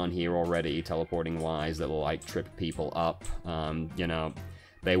can do on here already, teleporting-wise, that will, like, trip people up. You know,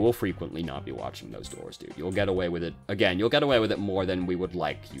 they will frequently not be watching those doors, dude. You'll get away with it. Again, you'll get away with it more than we would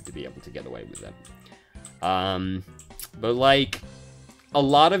like you to be able to get away with it. But, like, a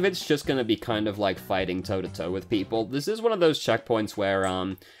lot of it's just gonna be kind of like fighting toe-to-toe with people. This is one of those checkpoints where,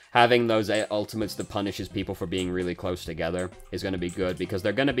 having those ultimates that punishes people for being really close together is going to be good, because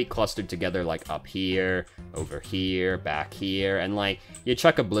they're going to be clustered together, like, up here, over here, back here, and, like, you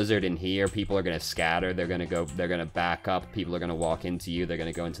chuck a blizzard in here, people are going to scatter, they're going to back up, people are going to walk into you, they're going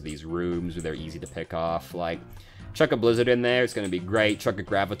to go into these rooms where they're easy to pick off, like, chuck a blizzard in there, it's going to be great, chuck a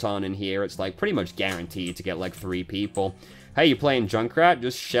graviton in here, it's, like, pretty much guaranteed to get, like, 3 people. Hey, you playing Junkrat?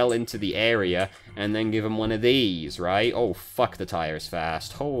 Just shell into the area, and then give him one of these, right? Oh, fuck, the tire's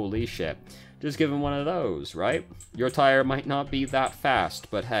fast. Holy shit. Just give him one of those, right? Your tire might not be that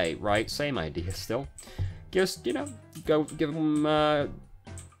fast, but hey, right? Same idea still. Just, you know, go give him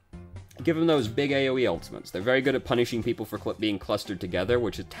those big AoE ultimates. They're very good at punishing people for being clustered together,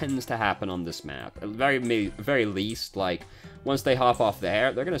 which it tends to happen on this map. At the very least, like, once they hop off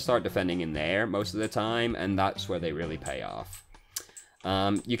there, they're going to start defending in there most of the time, and that's where they really pay off.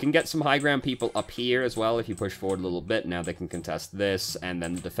 You can get some high ground people up here as well if you push forward a little bit. Now they can contest this, and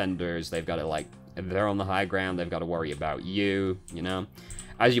then the defenders, they've got to, like, if they're on the high ground, they've got to worry about you, you know?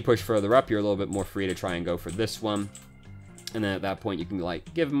 As you push further up, you're a little bit more free to try and go for this one. And then at that point, you can,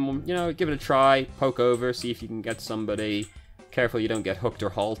 like, give them, you know, give it a try, poke over, see if you can get somebody. Careful you don't get hooked or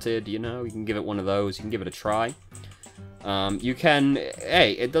halted, you know? You can give it one of those, you can give it a try. You can,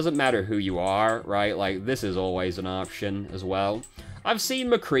 hey, it doesn't matter who you are, right? Like, this is always an option as well. I've seen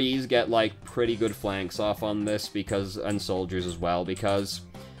McCrees get, like, pretty good flanks off on this because, and soldiers as well, because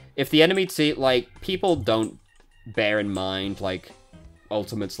if the enemy team, like, people don't bear in mind, like,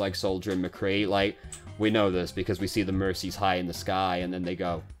 ultimates like Soldier and McCree, like, we know this because we see the Mercies high in the sky, and then they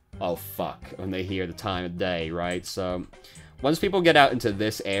go, oh fuck, when they hear the time of day, right? So, once people get out into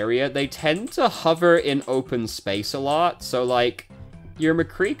this area, they tend to hover in open space a lot, so like, your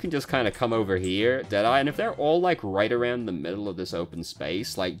McCree can just kind of come over here, Deadeye, and if they're all, like, right around the middle of this open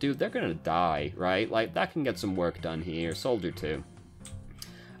space, like, dude, they're gonna die, right? Like, that can get some work done here. Soldier, too.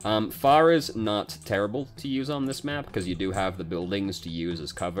 Pharah's not terrible to use on this map, because you do have the buildings to use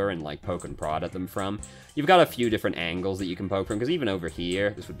as cover and, like, poke and prod at them from. You've got a few different angles that you can poke from, because even over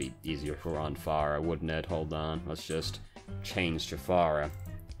here, this would be easier if we're on Pharah, wouldn't it? Hold on, let's just change to Pharah,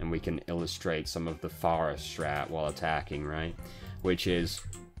 and we can illustrate some of the Pharah strat while attacking, right? Which is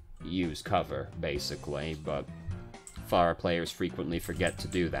use cover, basically, but Pharah players frequently forget to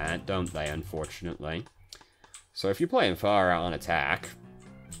do that, don't they, unfortunately? So if you're playing Pharah on attack,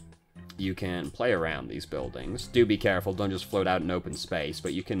 you can play around these buildings. Do be careful, don't just float out in open space,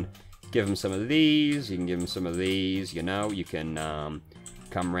 but you can give them some of these, you can give them some of these, you know? You can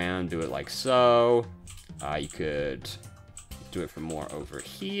come around, do it like so. You could do it from more over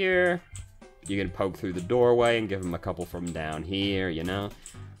here. You can poke through the doorway and give them a couple from down here, you know?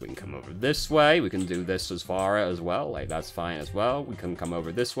 We can come over this way. We can do this as Pharah as well. Like, that's fine as well. We can come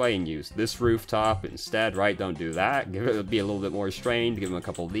over this way and use this rooftop instead, right? Don't do that. Give it, be a little bit more restrained. Give them a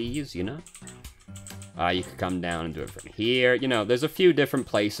couple of these, you know? You could come down and do it from here. You know, there's a few different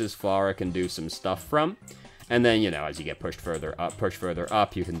places Pharah can do some stuff from. And then, you know, as you get pushed further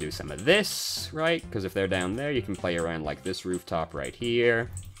up, you can do some of this, right? Because if they're down there, you can play around like this rooftop right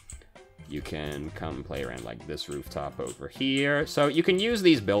here. You can come play around like this rooftop over here. So you can use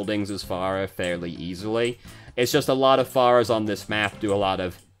these buildings as Pharah fairly easily. It's just a lot of Pharahs on this map do a lot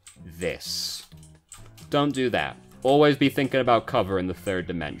of this. Don't do that. Always be thinking about cover in the third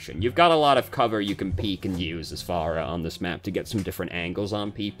dimension. You've got a lot of cover you can peek and use as Pharah on this map to get some different angles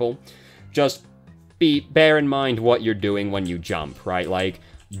on people. Just bear in mind what you're doing when you jump, right? Like,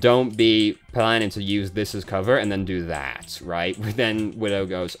 don't be planning to use this as cover and then do that, right? Then Widow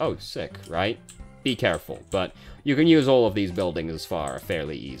goes, oh, sick, right? Be careful, but you can use all of these buildings as Pharah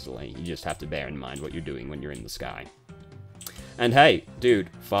fairly easily. You just have to bear in mind what you're doing when you're in the sky. And hey, dude,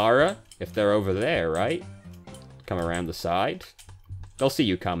 Pharah, if they're over there, right? Come around the side. They'll see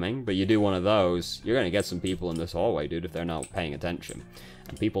you coming, but you do one of those, you're gonna get some people in this hallway, dude, if they're not paying attention.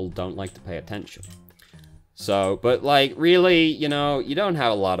 And people don't like to pay attention. So, but like, really, you know, you don't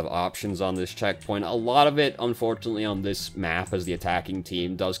have a lot of options on this checkpoint. A lot of it, unfortunately, on this map as the attacking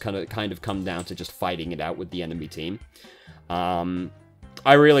team does kind of come down to just fighting it out with the enemy team.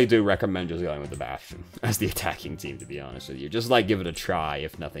 I really do recommend just going with the Bastion as the attacking team, to be honest with you. Just, like, give it a try,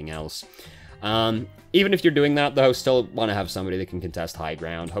 if nothing else. Even if you're doing that, though, still want to have somebody that can contest high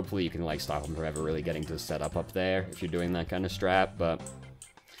ground. Hopefully you can, like, stop them from ever really getting to set up there if you're doing that kind of strat, but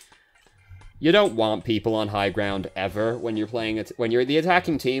you don't want people on high ground ever when you're playing it. When you're the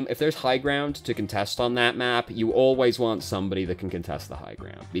attacking team, if there's high ground to contest on that map, you always want somebody that can contest the high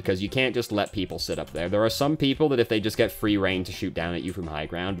ground, because you can't just let people sit up there. There are some people that if they just get free reign to shoot down at you from high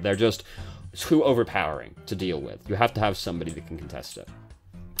ground, they're just too overpowering to deal with. You have to have somebody that can contest it.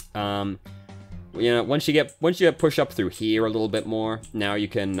 You know, once you get push up through here a little bit more, now you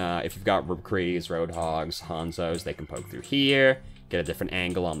can, if you've got Recrees, Roadhogs, Hanzos, they can poke through here. Get a different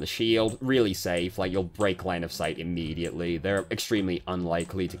angle on the shield. Really safe, like, you'll break line of sight immediately. They're extremely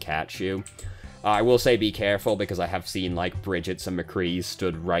unlikely to catch you. I will say be careful, because I have seen, like, Bridget's and McCree's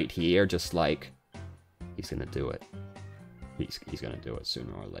stood right here, just like, he's gonna do it. He's gonna do it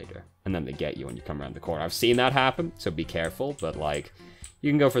sooner or later. And then they get you when you come around the corner. I've seen that happen, so be careful, but, like, you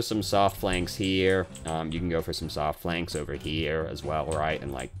can go for some soft flanks here. You can go for some soft flanks over here as well, right?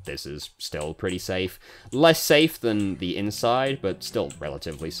 And, like, this is still pretty safe. Less safe than the inside, but still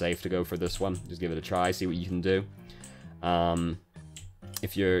relatively safe to go for this one. Just give it a try, see what you can do.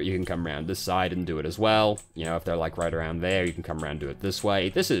 If you can come around this side and do it as well. You know, if they're, like, right around there, you can come around and do it this way.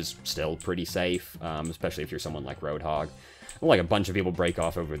 This is still pretty safe, especially if you're someone like Roadhog. Like, a bunch of people break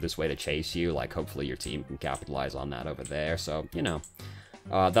off over this way to chase you. Like, hopefully your team can capitalize on that over there. So, you know,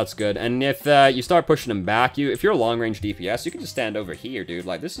 that's good. And if you start pushing them back, if you're a long-range DPS, you can just stand over here, dude.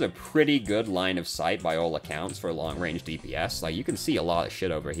 Like, this is a pretty good line of sight by all accounts for long-range DPS. Like, you can see a lot of shit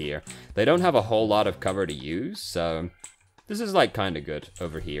over here. They don't have a whole lot of cover to use, so this is, like, kind of good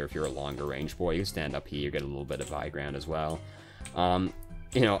over here if you're a longer range boy. You can stand up here, get a little bit of high ground as well.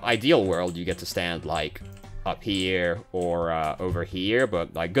 You know, ideal world, you get to stand, like, up here or over here,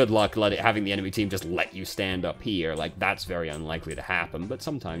 but like good luck having the enemy team just let you stand up here. Like, that's very unlikely to happen, but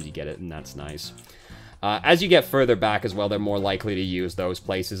sometimes you get it, and that's nice. As you get further back as well, they're more likely to use those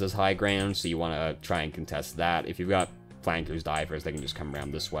places as high ground, so you want to try and contest that. If you've got flankers, divers, they can just come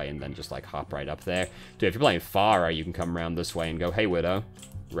around this way and then just, like, hop right up there. Dude, if you're playing Pharah, you can come around this way and go, hey, Widow,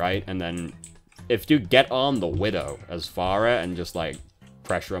 right? And then if you get on the Widow as Pharah and just, like,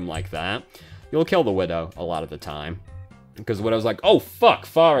 pressure him like that, you'll kill the Widow a lot of the time. Because the Widow's like, oh, fuck,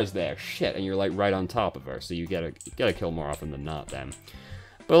 Pharah's there, shit, and you're, like, right on top of her, so you get a kill more often than not then.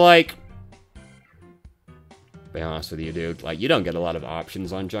 But, like, to be honest with you, dude, like, you don't get a lot of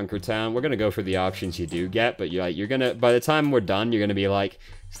options on Junkertown. We're gonna go for the options you do get, but you're gonna, by the time we're done, you're gonna be like,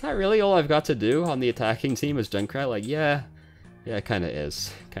 is that really all I've got to do on the attacking team as Junkrat? Like, yeah, it kinda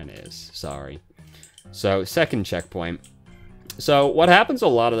is, sorry. So, second checkpoint. So, what happens a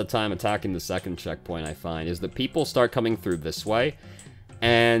lot of the time attacking the second checkpoint, I find, is that people start coming through this way,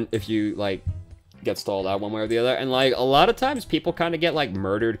 and if you, like, get stalled out one way or the other, and, like, a lot of times people kind of get, like,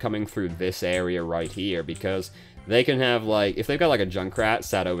 murdered coming through this area right here, because they can have, like, if they've got, like, a Junkrat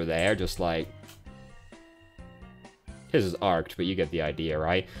sat over there, just, like, his is arced, but you get the idea,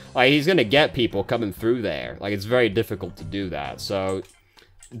 right? Like, he's gonna get people coming through there. Like, it's very difficult to do that, so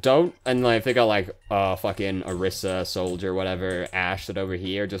don't, and, like, if they got, like, fucking Orisa, Soldier, whatever, Ashe that over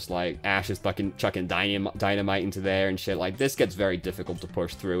here, just, like, Ashe is fucking chucking dynamite into there and shit, like, this gets very difficult to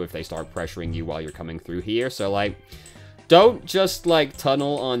push through if they start pressuring you while you're coming through here, so, like, don't just, like,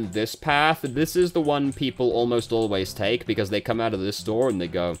 tunnel on this path. This is the one people almost always take, because they come out of this door and they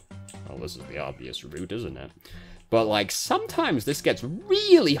go, oh, this is the obvious route, isn't it? But, like, sometimes this gets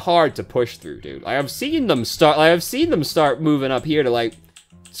really hard to push through, dude. I've seen them start moving up here to, like,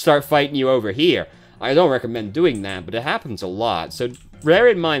 start fighting you over here. I don't recommend doing that, but it happens a lot. So bear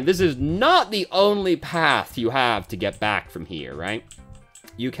in mind, this is not the only path you have to get back from here, right?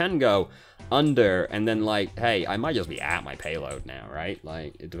 You can go under and then, like, hey, I might just be at my payload now, right?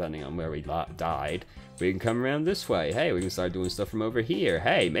 Like, depending on where we died. We can come around this way. Hey, we can start doing stuff from over here.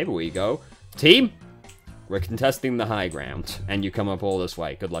 Hey, maybe we go, team, we're contesting the high ground. And you come up all this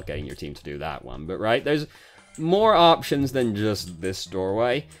way. Good luck getting your team to do that one. But, right, there's more options than just this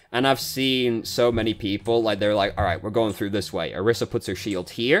doorway, and I've seen so many people, like, they're like, alright, we're going through this way. Orisa puts her shield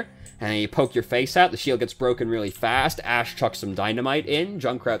here, and you poke your face out, the shield gets broken really fast, Ashe chucks some dynamite in,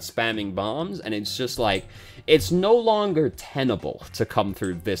 Junkrat spamming bombs, and it's just like, it's no longer tenable to come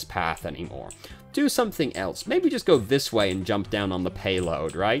through this path anymore. Do something else. Maybe just go this way and jump down on the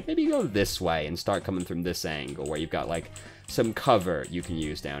payload, right? Maybe go this way and start coming from this angle, where you've got, like, some cover you can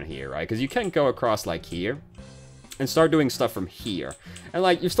use down here, right? Because you can't go across, like, here and start doing stuff from here. And,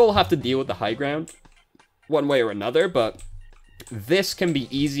 like, you still have to deal with the high ground one way or another, but this can be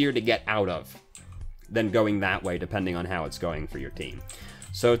easier to get out of than going that way, depending on how it's going for your team.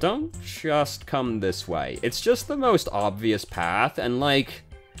 So don't just come this way. It's just the most obvious path, and, like,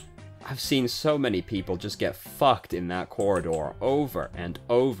 I've seen so many people just get fucked in that corridor over and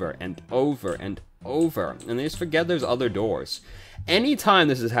over and over and over, and they just forget there's other doors. Anytime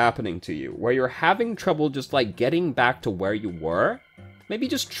this is happening to you, where you're having trouble just, like, getting back to where you were, maybe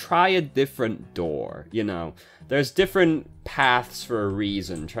just try a different door, you know? There's different paths for a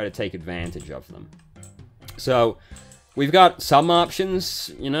reason. Try to take advantage of them. So, we've got some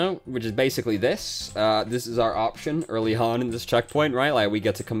options, you know, which is basically this. This is our option early on in this checkpoint, right? Like, we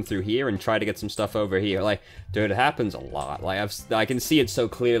get to come through here and try to get some stuff over here. Like, dude, it happens a lot. Like, I can see it so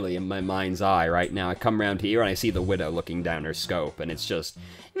clearly in my mind's eye right now. I come around here and I see the Widow looking down her scope, and it's just,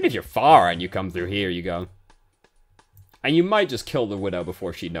 even if you're far and you come through here, you go, and you might just kill the Widow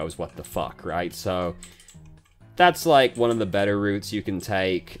before she knows what the fuck, right? So that's, like, one of the better routes you can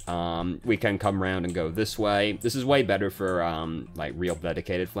take. We can come around and go this way. This is way better for, like, real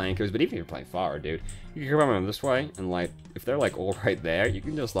dedicated flankers, but even if you're playing far, dude, you can come around this way, and, like, if they're, like, all right there, you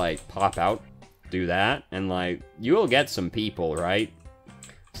can just, like, pop out, do that, and, like, you will get some people, right?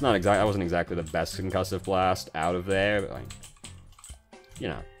 It's not exactly, that wasn't exactly the best concussive blast out of there, but, like, you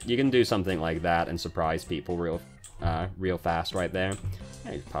know, you can do something like that and surprise people real fast right there.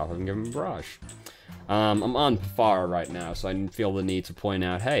 Yeah, you pop up and give them a barrage. I'm on far right now, so I feel the need to point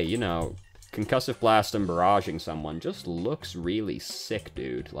out, hey, you know, concussive blast and barraging someone just looks really sick,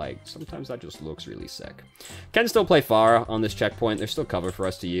 dude. Like, sometimes that just looks really sick. Can still play Pharah on this checkpoint. There's still cover for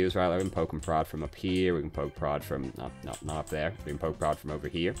us to use, right? Like, we can poke and prod from up here. We can poke prod from, not up there. We can poke prod from over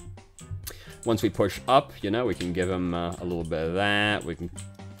here. Once we push up, you know, we can give them a little bit of that. We can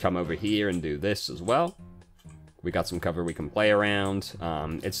come over here and do this as well. We got some cover we can play around.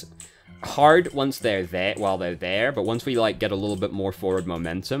 It's hard once they're there, while they're there, but once we, like, get a little bit more forward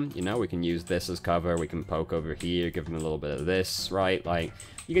momentum, you know, we can use this as cover, we can poke over here, give them a little bit of this, right? Like,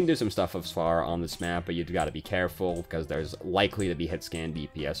 you can do some stuff as far on this map, but you've got to be careful, because there's likely to be hit scan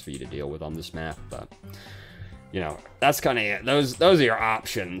DPS for you to deal with on this map, but You know, that's kind of it. Those are your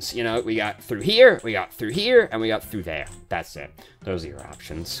options. You know, we got through here, and we got through there. That's it. Those are your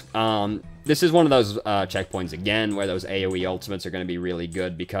options. This is one of those checkpoints, again, where those AoE ultimates are going to be really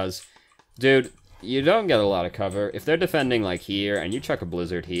good because, dude, you don't get a lot of cover. If they're defending, like, here, and you chuck a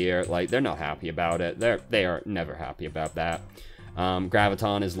blizzard here, like, they're not happy about it. They are never happy about that.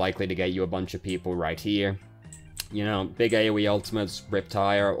 Graviton is likely to get you a bunch of people right here. You know, big AoE ultimates,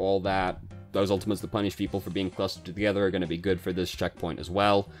 Riptire, all that. Those ultimates that punish people for being clustered together are going to be good for this checkpoint as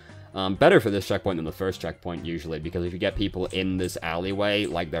well. Better for this checkpoint than the first checkpoint, usually, because if you get people in this alleyway,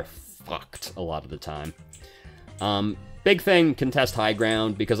 like, they're fucked a lot of the time. Big thing, contest high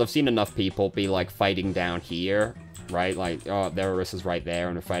ground, because I've seen enough people be, like, fighting down here, right? Like, oh, their Orissa's right there,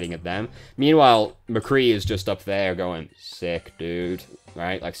 and they're fighting at them. Meanwhile, McCree is just up there going, sick, dude,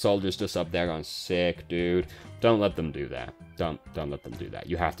 right? Like, Soldier's just up there going, sick, dude. Don't let them do that. Don't let them do that.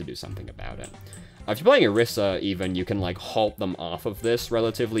 You have to do something about it. If you're playing Orisa, even, you can, like, halt them off of this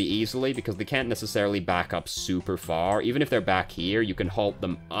relatively easily, because they can't necessarily back up super far. Even if they're back here, you can halt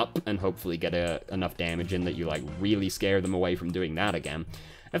them up and hopefully get enough damage in that you, like, really scare them away from doing that again.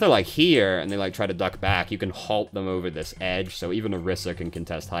 If they're, like, here, and they, like, try to duck back, you can halt them over this edge, so even Orisa can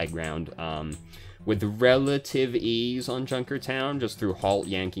contest high ground, with relative ease on Junkertown, just through halt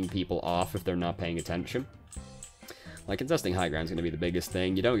yanking people off if they're not paying attention. Like, contesting high ground is going to be the biggest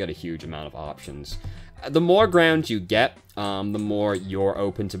thing. You don't get a huge amount of options. The more ground you get, the more you're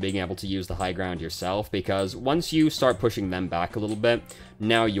open to being able to use the high ground yourself, because once you start pushing them back a little bit,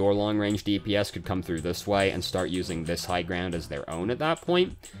 now your long-range DPS could come through this way and start using this high ground as their own at that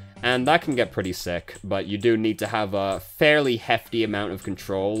point. And that can get pretty sick, but you do need to have a fairly hefty amount of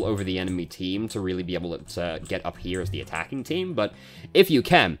control over the enemy team to really be able to get up here as the attacking team, but if you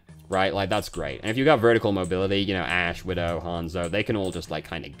can, right, like, that's great. And if you've got vertical mobility, you know, Ashe, Widow, Hanzo, they can all just, like,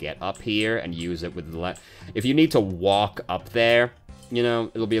 kind of get up here and use it with the if you need to walk up there, you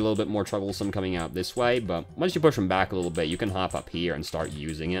know, it'll be a little bit more troublesome coming out this way, but once you push them back a little bit, you can hop up here and start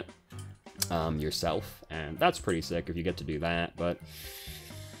using it yourself, and that's pretty sick if you get to do that, but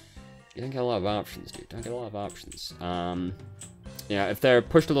you don't get a lot of options, dude. Don't get a lot of options. Yeah, if they're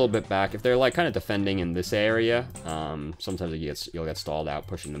pushed a little bit back, if they're, like, kind of defending in this area, sometimes you'll get stalled out,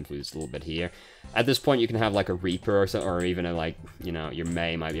 pushing them through just a little bit here. At this point, you can have, like, a Reaper or even a, like, you know, your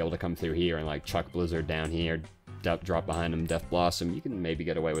Mei might be able to come through here and, like, chuck Blizzard down here, drop behind him, Death Blossom. You can maybe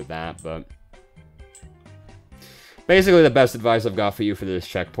get away with that, but basically the best advice I've got for you for this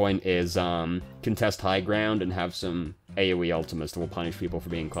checkpoint is contest high ground and have some AoE ultimates that will punish people for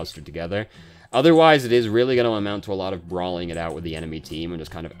being clustered together. Otherwise, it is really going to amount to a lot of brawling it out with the enemy team and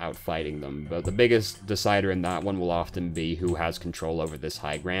just kind of outfighting them. But the biggest decider in that one will often be who has control over this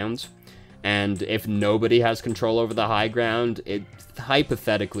high ground. And if nobody has control over the high ground, it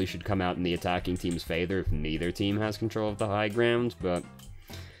hypothetically should come out in the attacking team's favor if neither team has control of the high ground. But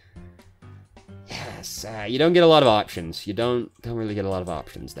yes, you don't get a lot of options. You don't really get a lot of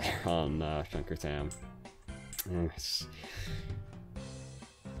options there on Junkertown. Yes.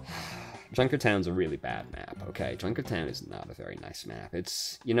 Junkertown's a really bad map, okay? Junkertown is not a very nice map.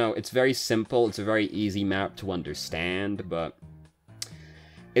 It's, you know, it's very simple, it's a very easy map to understand, but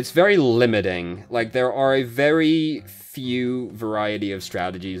it's very limiting. Like, there are a very few variety of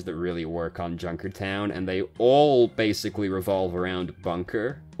strategies that really work on Junkertown, and they all basically revolve around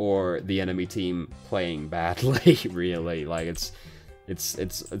bunker or the enemy team playing badly, really. Like, it's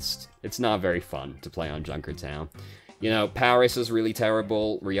not very fun to play on Junkertown. You know, Paris is really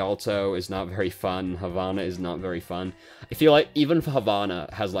terrible, Rialto is not very fun, Havana is not very fun. I feel like even Havana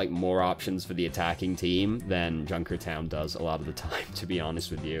has, like, more options for the attacking team than Junkertown does a lot of the time, to be honest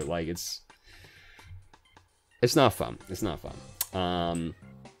with you. Like, it's not fun. It's not fun.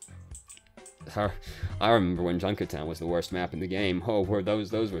 I remember when Junkertown was the worst map in the game. Oh,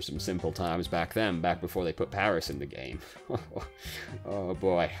 those were some simple times back then, back before they put Paris in the game. Oh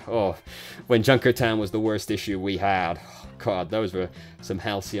boy. Oh, when Junkertown was the worst issue we had. Oh, God, those were some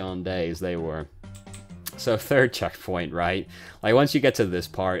halcyon days, they were. So, third checkpoint, right? Like, once you get to this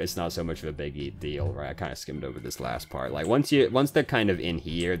part, it's not so much of a big deal, right? I kind of skimmed over this last part. Like, once they're kind of in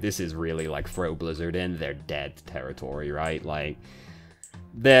here, this is really, like, throw Blizzard in, they're dead territory, right? Like,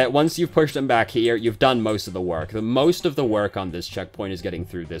 once you've pushed them back here, you've done most of the work. Most of the work on this checkpoint is getting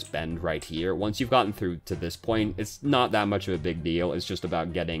through this bend right here. Once you've gotten through to this point, it's not that much of a big deal. It's just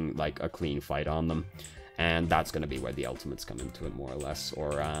about getting, like, a clean fight on them. And that's going to be where the ultimates come into it, more or less.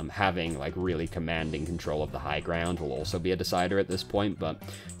 Or having, like, really commanding control of the high ground will also be a decider at this point. But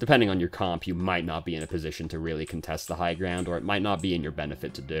depending on your comp, you might not be in a position to really contest the high ground, or it might not be in your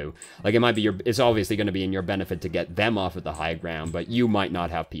benefit to do. Like, it's obviously going to be in your benefit to get them off at the high ground, but you might not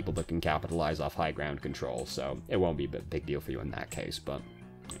have people that can capitalize off high ground control. So it won't be a big deal for you in that case, but...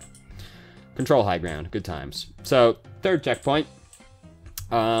 yeah. Control high ground. Good times. So, third checkpoint.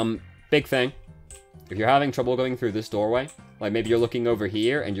 Big thing. If you're having trouble going through this doorway, like maybe you're looking over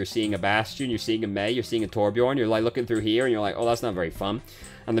here and you're seeing a Bastion, you're seeing a Mei, you're seeing a Torbjorn, you're like looking through here and you're like, oh, that's not very fun.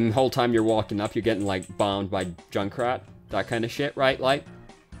 And the whole time you're walking up, you're getting like bombed by Junkrat, that kind of shit, right? Like,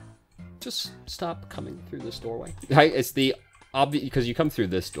 just stop coming through this doorway. Right? It's the obvious, because you come through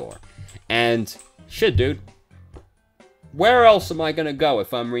this door. And shit, dude. Where else am I gonna go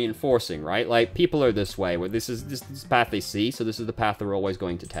if I'm reinforcing, right? Like, people are this way, where this is this path they see, so this is the path they're always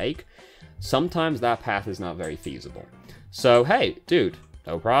going to take. Sometimes that path is not very feasible. So, hey, dude,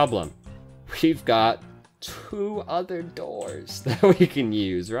 no problem. We've got 2 other doors that we can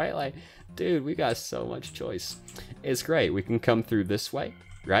use, right? Like, dude, we got so much choice. It's great. We can come through this way,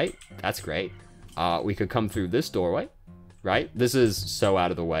 right? That's great. We could come through this doorway, right? This is so out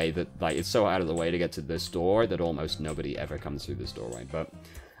of the way that, like, it's so out of the way to get to this door that almost nobody ever comes through this doorway. But,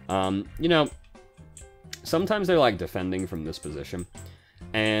 you know, sometimes they're, like, defending from this position.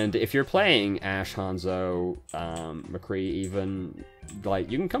 And if you're playing Ashe, Hanzo, McCree even, like,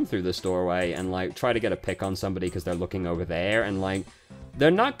 you can come through this doorway and, like, try to get a pick on somebody because they're looking over there, and, like,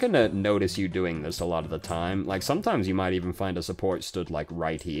 they're not gonna notice you doing this a lot of the time. Like, sometimes you might even find a support stood, like,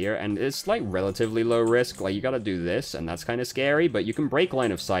 right here, and it's, like, relatively low risk. Like, you gotta do this, and that's kind of scary, but you can break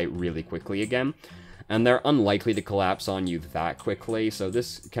line of sight really quickly again. And they're unlikely to collapse on you that quickly, so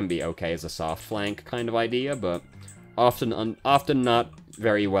this can be okay as a soft flank kind of idea, but often not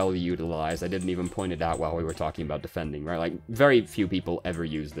very well utilized. I didn't even point it out while we were talking about defending, right? Like, very few people ever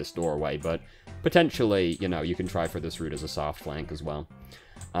use this doorway, but potentially, you know, you can try for this route as a soft flank as well.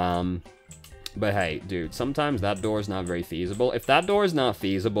 But hey, dude, sometimes that door is not very feasible. If that door is not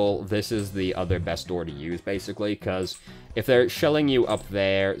feasible, this is the other best door to use, basically, because if they're shelling you up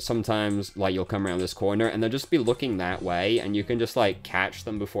there, sometimes, like, you'll come around this corner, and they'll just be looking that way, and you can just, like, catch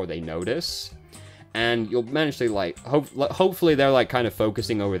them before they notice. And you'll manage to, like, hopefully they're, like, kind of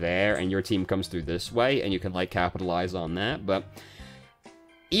focusing over there, and your team comes through this way, and you can, like, capitalize on that. But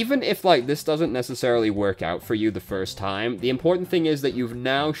even if, like, this doesn't necessarily work out for you the first time, the important thing is that you've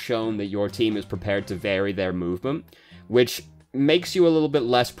now shown that your team is prepared to vary their movement, which makes you a little bit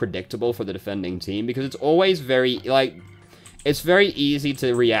less predictable for the defending team, because it's always very, like, it's very easy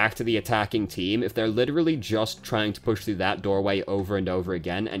to react to the attacking team if they're literally just trying to push through that doorway over and over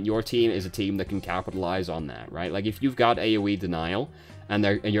again, and your team is a team that can capitalize on that, right? Like, if you've got AoE denial, and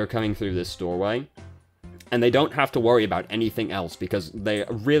you're coming through this doorway, and they don't have to worry about anything else, because they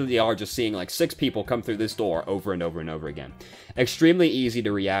really are just seeing, like, 6 people come through this door over and over and over again. Extremely easy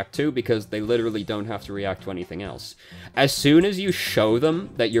to react to, because they literally don't have to react to anything else. As soon as you show them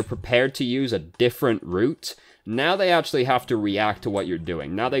that you're prepared to use a different route, now they actually have to react to what you're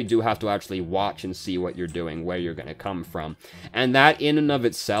doing. Now they do have to actually watch and see what you're doing, where you're going to come from. And that in and of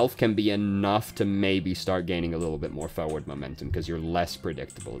itself can be enough to maybe start gaining a little bit more forward momentum, because you're less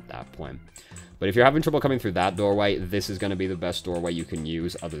predictable at that point. But if you're having trouble coming through that doorway, this is going to be the best doorway you can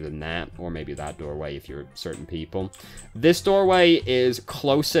use other than that, or maybe that doorway if you're certain people. This doorway is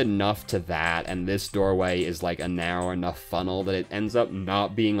close enough to that, and this doorway is like a narrow enough funnel that it ends up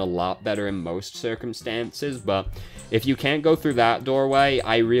not being a lot better in most circumstances. But if you can't go through that doorway,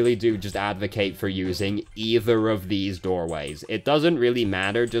 I really do just advocate for using either of these doorways. It doesn't really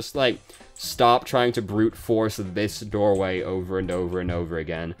matter, just like stop trying to brute force this doorway over and over and over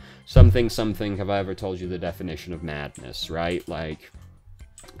again. Something, have I ever told you the definition of madness, right? Like,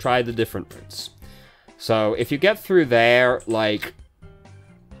 try the different routes. So, if you get through there, like,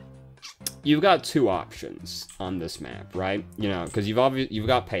 you've got 2 options on this map, right? You know, because you've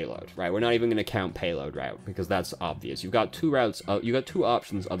got payload, right? We're not even going to count payload route, because that's obvious. You've got 2 routes, you've got 2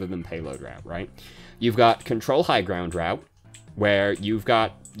 options other than payload route, right? You've got control high ground route, where you've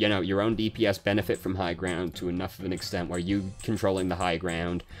got, you know, your own DPS benefit from high ground to enough of an extent where you controlling the high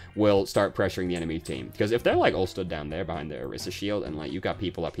ground will start pressuring the enemy team. Because if they're, like, all stood down there behind their Orisa shield, and, like, you've got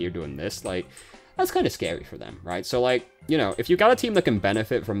people up here doing this, like, that's kind of scary for them, right? So, like, you know, if you've got a team that can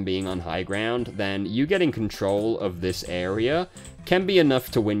benefit from being on high ground, then you getting control of this area can be enough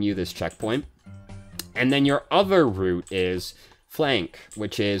to win you this checkpoint. And then your other route is flank,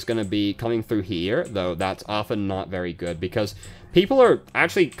 which is going to be coming through here, though that's often not very good, because people are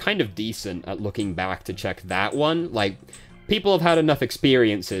actually kind of decent at looking back to check that one. Like, people have had enough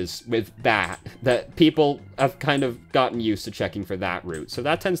experiences with that people have kind of gotten used to checking for that route, so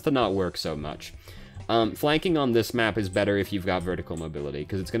that tends to not work so much. Flanking on this map is better if you've got vertical mobility,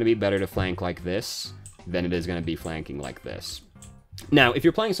 because it's going to be better to flank like this than it is going to be flanking like this. Now, if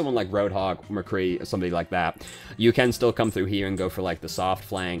you're playing someone like Roadhog, McCree, or somebody like that, you can still come through here and go for, like, the soft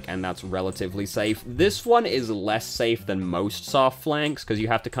flank, and that's relatively safe. This one is less safe than most soft flanks, because you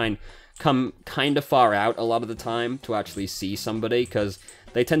have to come kind of far out a lot of the time to actually see somebody, because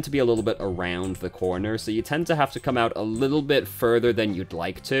they tend to be a little bit around the corner, so you tend to have to come out a little bit further than you'd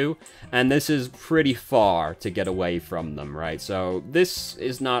like to, and this is pretty far to get away from them, right? So this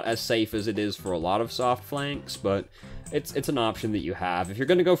is not as safe as it is for a lot of soft flanks, but it's an option that you have. If you're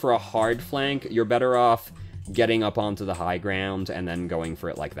going to go for a hard flank, you're better off getting up onto the high ground and then going for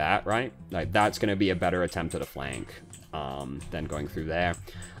it like that, right? Like, that's going to be a better attempt at a flank than going through there.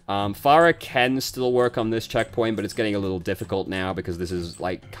 Farah can still work on this checkpoint, but it's getting a little difficult now because this is,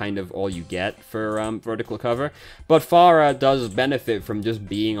 like, kind of all you get for vertical cover. But Farah does benefit from just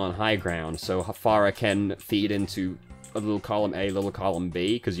being on high ground, so Farah can feed into a little column A, little column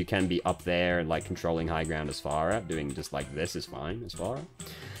B, because you can be up there and, like, controlling high ground as Farah. Doing just like this is fine as Farah.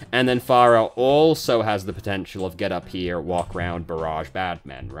 And then Farah also has the potential of get up here, walk around, barrage bad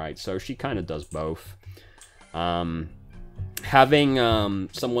men, right? So she kind of does both. Having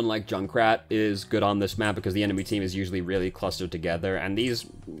someone like Junkrat is good on this map because the enemy team is usually really clustered together, and these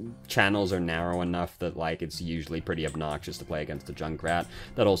channels are narrow enough that, like, it's usually pretty obnoxious to play against a Junkrat.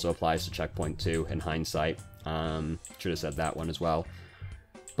 That also applies to Checkpoint 2 in hindsight. Should have said that one as well.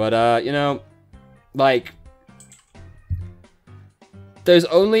 But, you know, like, there's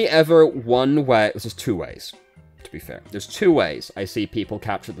only ever one way, there's two ways, to be fair. There's two ways I see people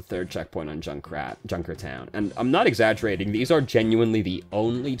capture the third checkpoint on Junkertown. And I'm not exaggerating, these are genuinely the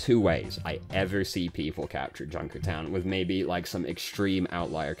only two ways I ever see people capture Junkertown, with maybe, like, some extreme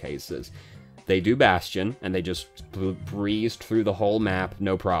outlier cases. They do Bastion, and they just breezed through the whole map,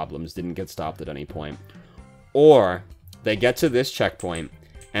 no problems, didn't get stopped at any point. Or they get to this checkpoint,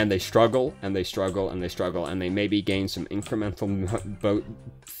 and they struggle, and they struggle, and they struggle, and they maybe gain some incremental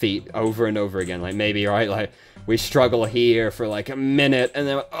feet over and over again. Like, maybe, right, like, we struggle here for, like, a minute, and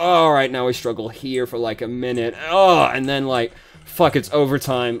then, oh, right, now we struggle here for, like, a minute, oh, and then, like, fuck, it's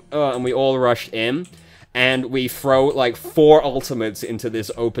overtime, and we all rush in, and we throw, like, 4 ultimates into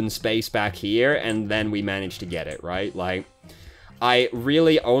this open space back here, and then we manage to get it, right? Like, I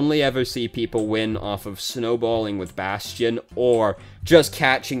really only ever see people win off of snowballing with Bastion, or just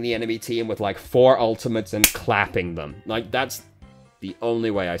catching the enemy team with, like, 4 ultimates and clapping them. Like, that's the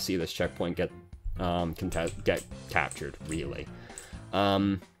only way I see this checkpoint get captured, really.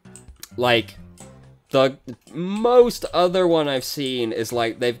 Like, the most other one I've seen is,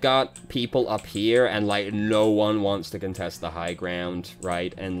 like, they've got people up here, and, like, no one wants to contest the high ground,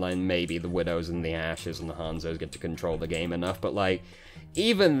 right? And then maybe the Widows and the Ashes and the Hanzos get to control the game enough, but, like,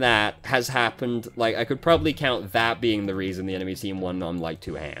 even that has happened. Like, I could probably count that being the reason the enemy team won on, like,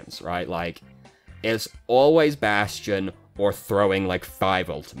 2 hands, right? Like, it's always Bastion or throwing, like, 5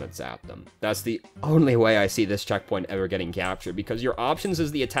 ultimates at them. That's the only way I see this checkpoint ever getting captured, because your options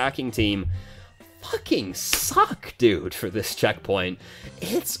as the attacking team fucking suck, dude, for this checkpoint.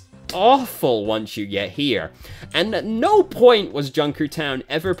 It's awful once you get here. And at no point was Junkertown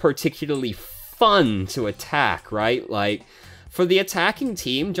ever particularly fun to attack, right? Like, for the attacking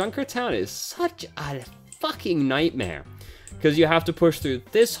team, Junkertown is such a fucking nightmare. Because you have to push through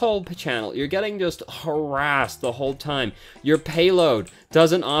this whole channel. You're getting just harassed the whole time. Your payload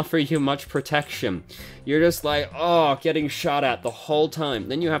doesn't offer you much protection. You're just like, oh, getting shot at the whole time.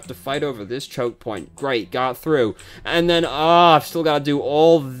 Then you have to fight over this choke point. Great, got through. And then, I've still got to do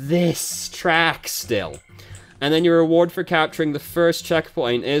all this track still. And then your reward for capturing the first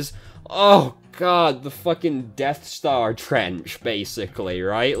checkpoint is, oh, God, the fucking Death Star trench, basically,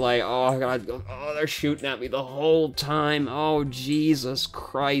 right? Like, oh, God, oh, they're shooting at me the whole time. Oh, Jesus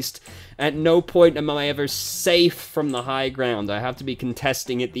Christ. At no point am I ever safe from the high ground. I have to be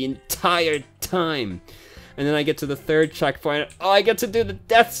contesting it the entire time. And then I get to the third checkpoint. Oh, I get to do the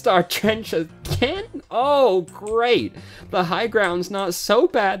Death Star trench again? Oh, great. The high ground's not so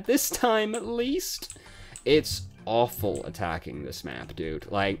bad this time, at least. It's awful attacking this map, dude.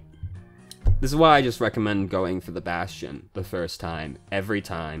 Like, this is why I just recommend going for the Bastion the first time. Every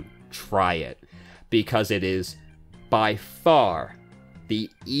time, try it. Because it is, by far, the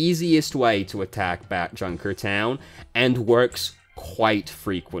easiest way to attack back Junkertown, and works quite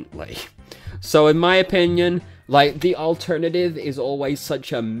frequently. So in my opinion, like, the alternative is always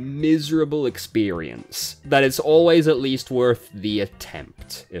such a miserable experience that it's always at least worth the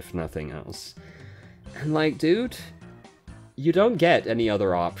attempt, if nothing else. And, like, dude, you don't get any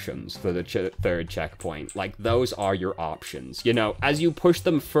other options for the third checkpoint. Like, those are your options. You know, as you push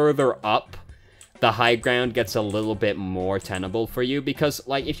them further up, the high ground gets a little bit more tenable for you, because,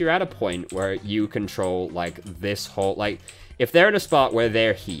 like, if you're at a point where you control, like, this whole, like, if they're in a spot where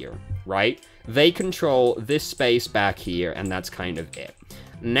they're here, right, they control this space back here, and that's kind of it.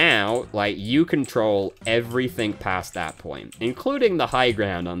 Now, like, you control everything past that point, including the high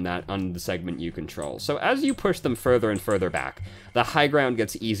ground on the segment you control. So as you push them further and further back, the high ground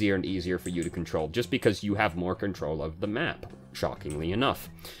gets easier and easier for you to control, just because you have more control of the map, shockingly enough.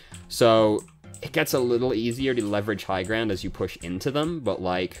 So it gets a little easier to leverage high ground as you push into them, but,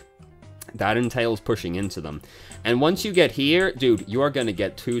 like, that entails pushing into them. And once you get here, dude, you are going to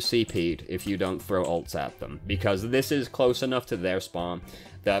get 2 CP'd if you don't throw ults at them, because this is close enough to their spawn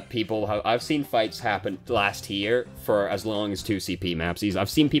that people have... I've seen fights happen last here for as long as 2 CP maps. I've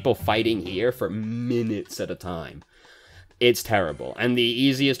seen people fighting here for minutes at a time. It's terrible. And the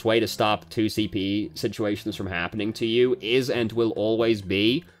easiest way to stop 2 CP situations from happening to you is and will always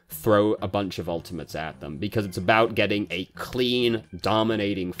be throw a bunch of ultimates at them, because it's about getting a clean,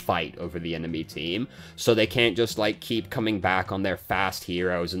 dominating fight over the enemy team, so they can't just, like, keep coming back on their fast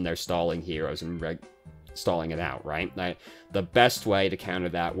heroes and their stalling heroes and stalling it out, right? Like, the best way to counter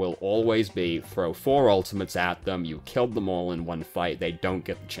that will always be throw 4 ultimates at them, you killed them all in one fight, they don't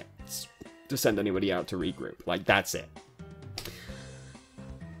get the chance to send anybody out to regroup. Like, that's it.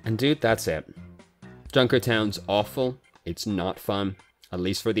 And dude, that's it. Junkertown's awful. It's not fun. At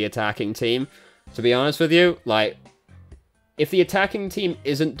least for the attacking team. To be honest with you, like, if the attacking team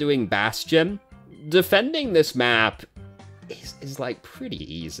isn't doing Bastion, defending this map is like, pretty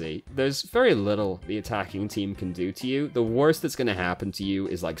easy. There's very little the attacking team can do to you. The worst that's going to happen to you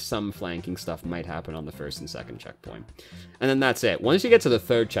is, like, some flanking stuff might happen on the first and second checkpoint. And then that's it. Once you get to the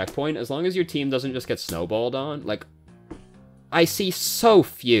third checkpoint, as long as your team doesn't just get snowballed on, like, I see so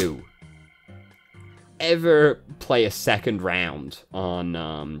few ever play a second round on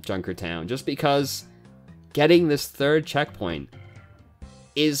Junkertown, just because getting this third checkpoint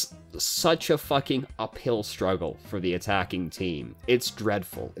is such a fucking uphill struggle for the attacking team. It's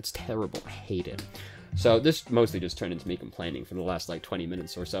dreadful. It's terrible. I hate it. So this mostly just turned into me complaining for the last, like, 20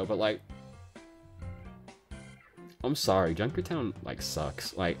 minutes or so, but, like, I'm sorry, Junkertown, like,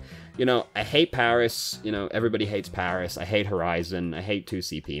 sucks. Like, you know, I hate Paris, you know, everybody hates Paris, I hate Horizon, I hate 2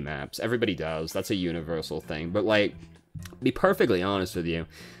 CP maps, everybody does, that's a universal thing, but, like, be perfectly honest with you,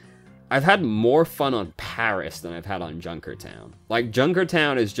 I've had more fun on Paris than I've had on Junkertown. Like,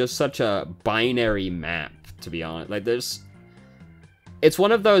 Junkertown is just such a binary map, to be honest. Like, it's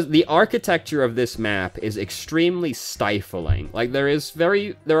one of those, the architecture of this map is extremely stifling. Like, there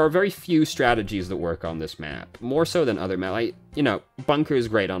are very few strategies that work on this map, more so than other maps. Like, you know, Bunker is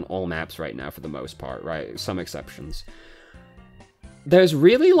great on all maps right now for the most part, right? Some exceptions. There's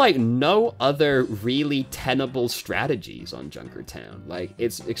really, like, no other really tenable strategies on Junkertown. Like,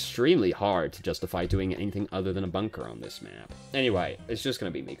 it's extremely hard to justify doing anything other than a bunker on this map. Anyway, it's just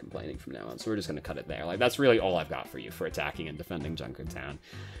gonna be me complaining from now on, so we're just gonna cut it there. Like, that's really all I've got for you for attacking and defending Junkertown.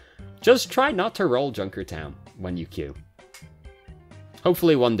 Just try not to roll Junkertown when you queue.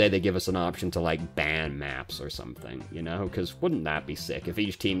 Hopefully one day they give us an option to, like, ban maps or something, you know? Because wouldn't that be sick if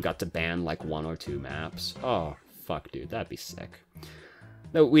each team got to ban, like, 1 or 2 maps? Oh, fuck, dude, that'd be sick.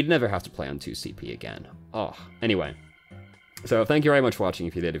 No, we'd never have to play on 2 CP again. Oh, anyway. So, thank you very much for watching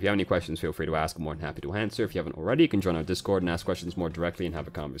if you did. If you have any questions, feel free to ask. I'm more than happy to answer. If you haven't already, you can join our Discord and ask questions more directly and have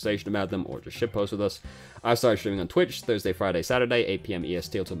a conversation about them, or just shitpost with us. I started streaming on Twitch Thursday, Friday, Saturday, 8 PM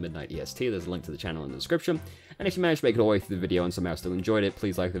EST until midnight EST. There's a link to the channel in the description. And if you managed to make it all the way through the video and somehow still enjoyed it,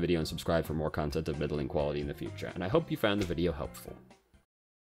 please like the video and subscribe for more content of middling quality in the future. And I hope you found the video helpful.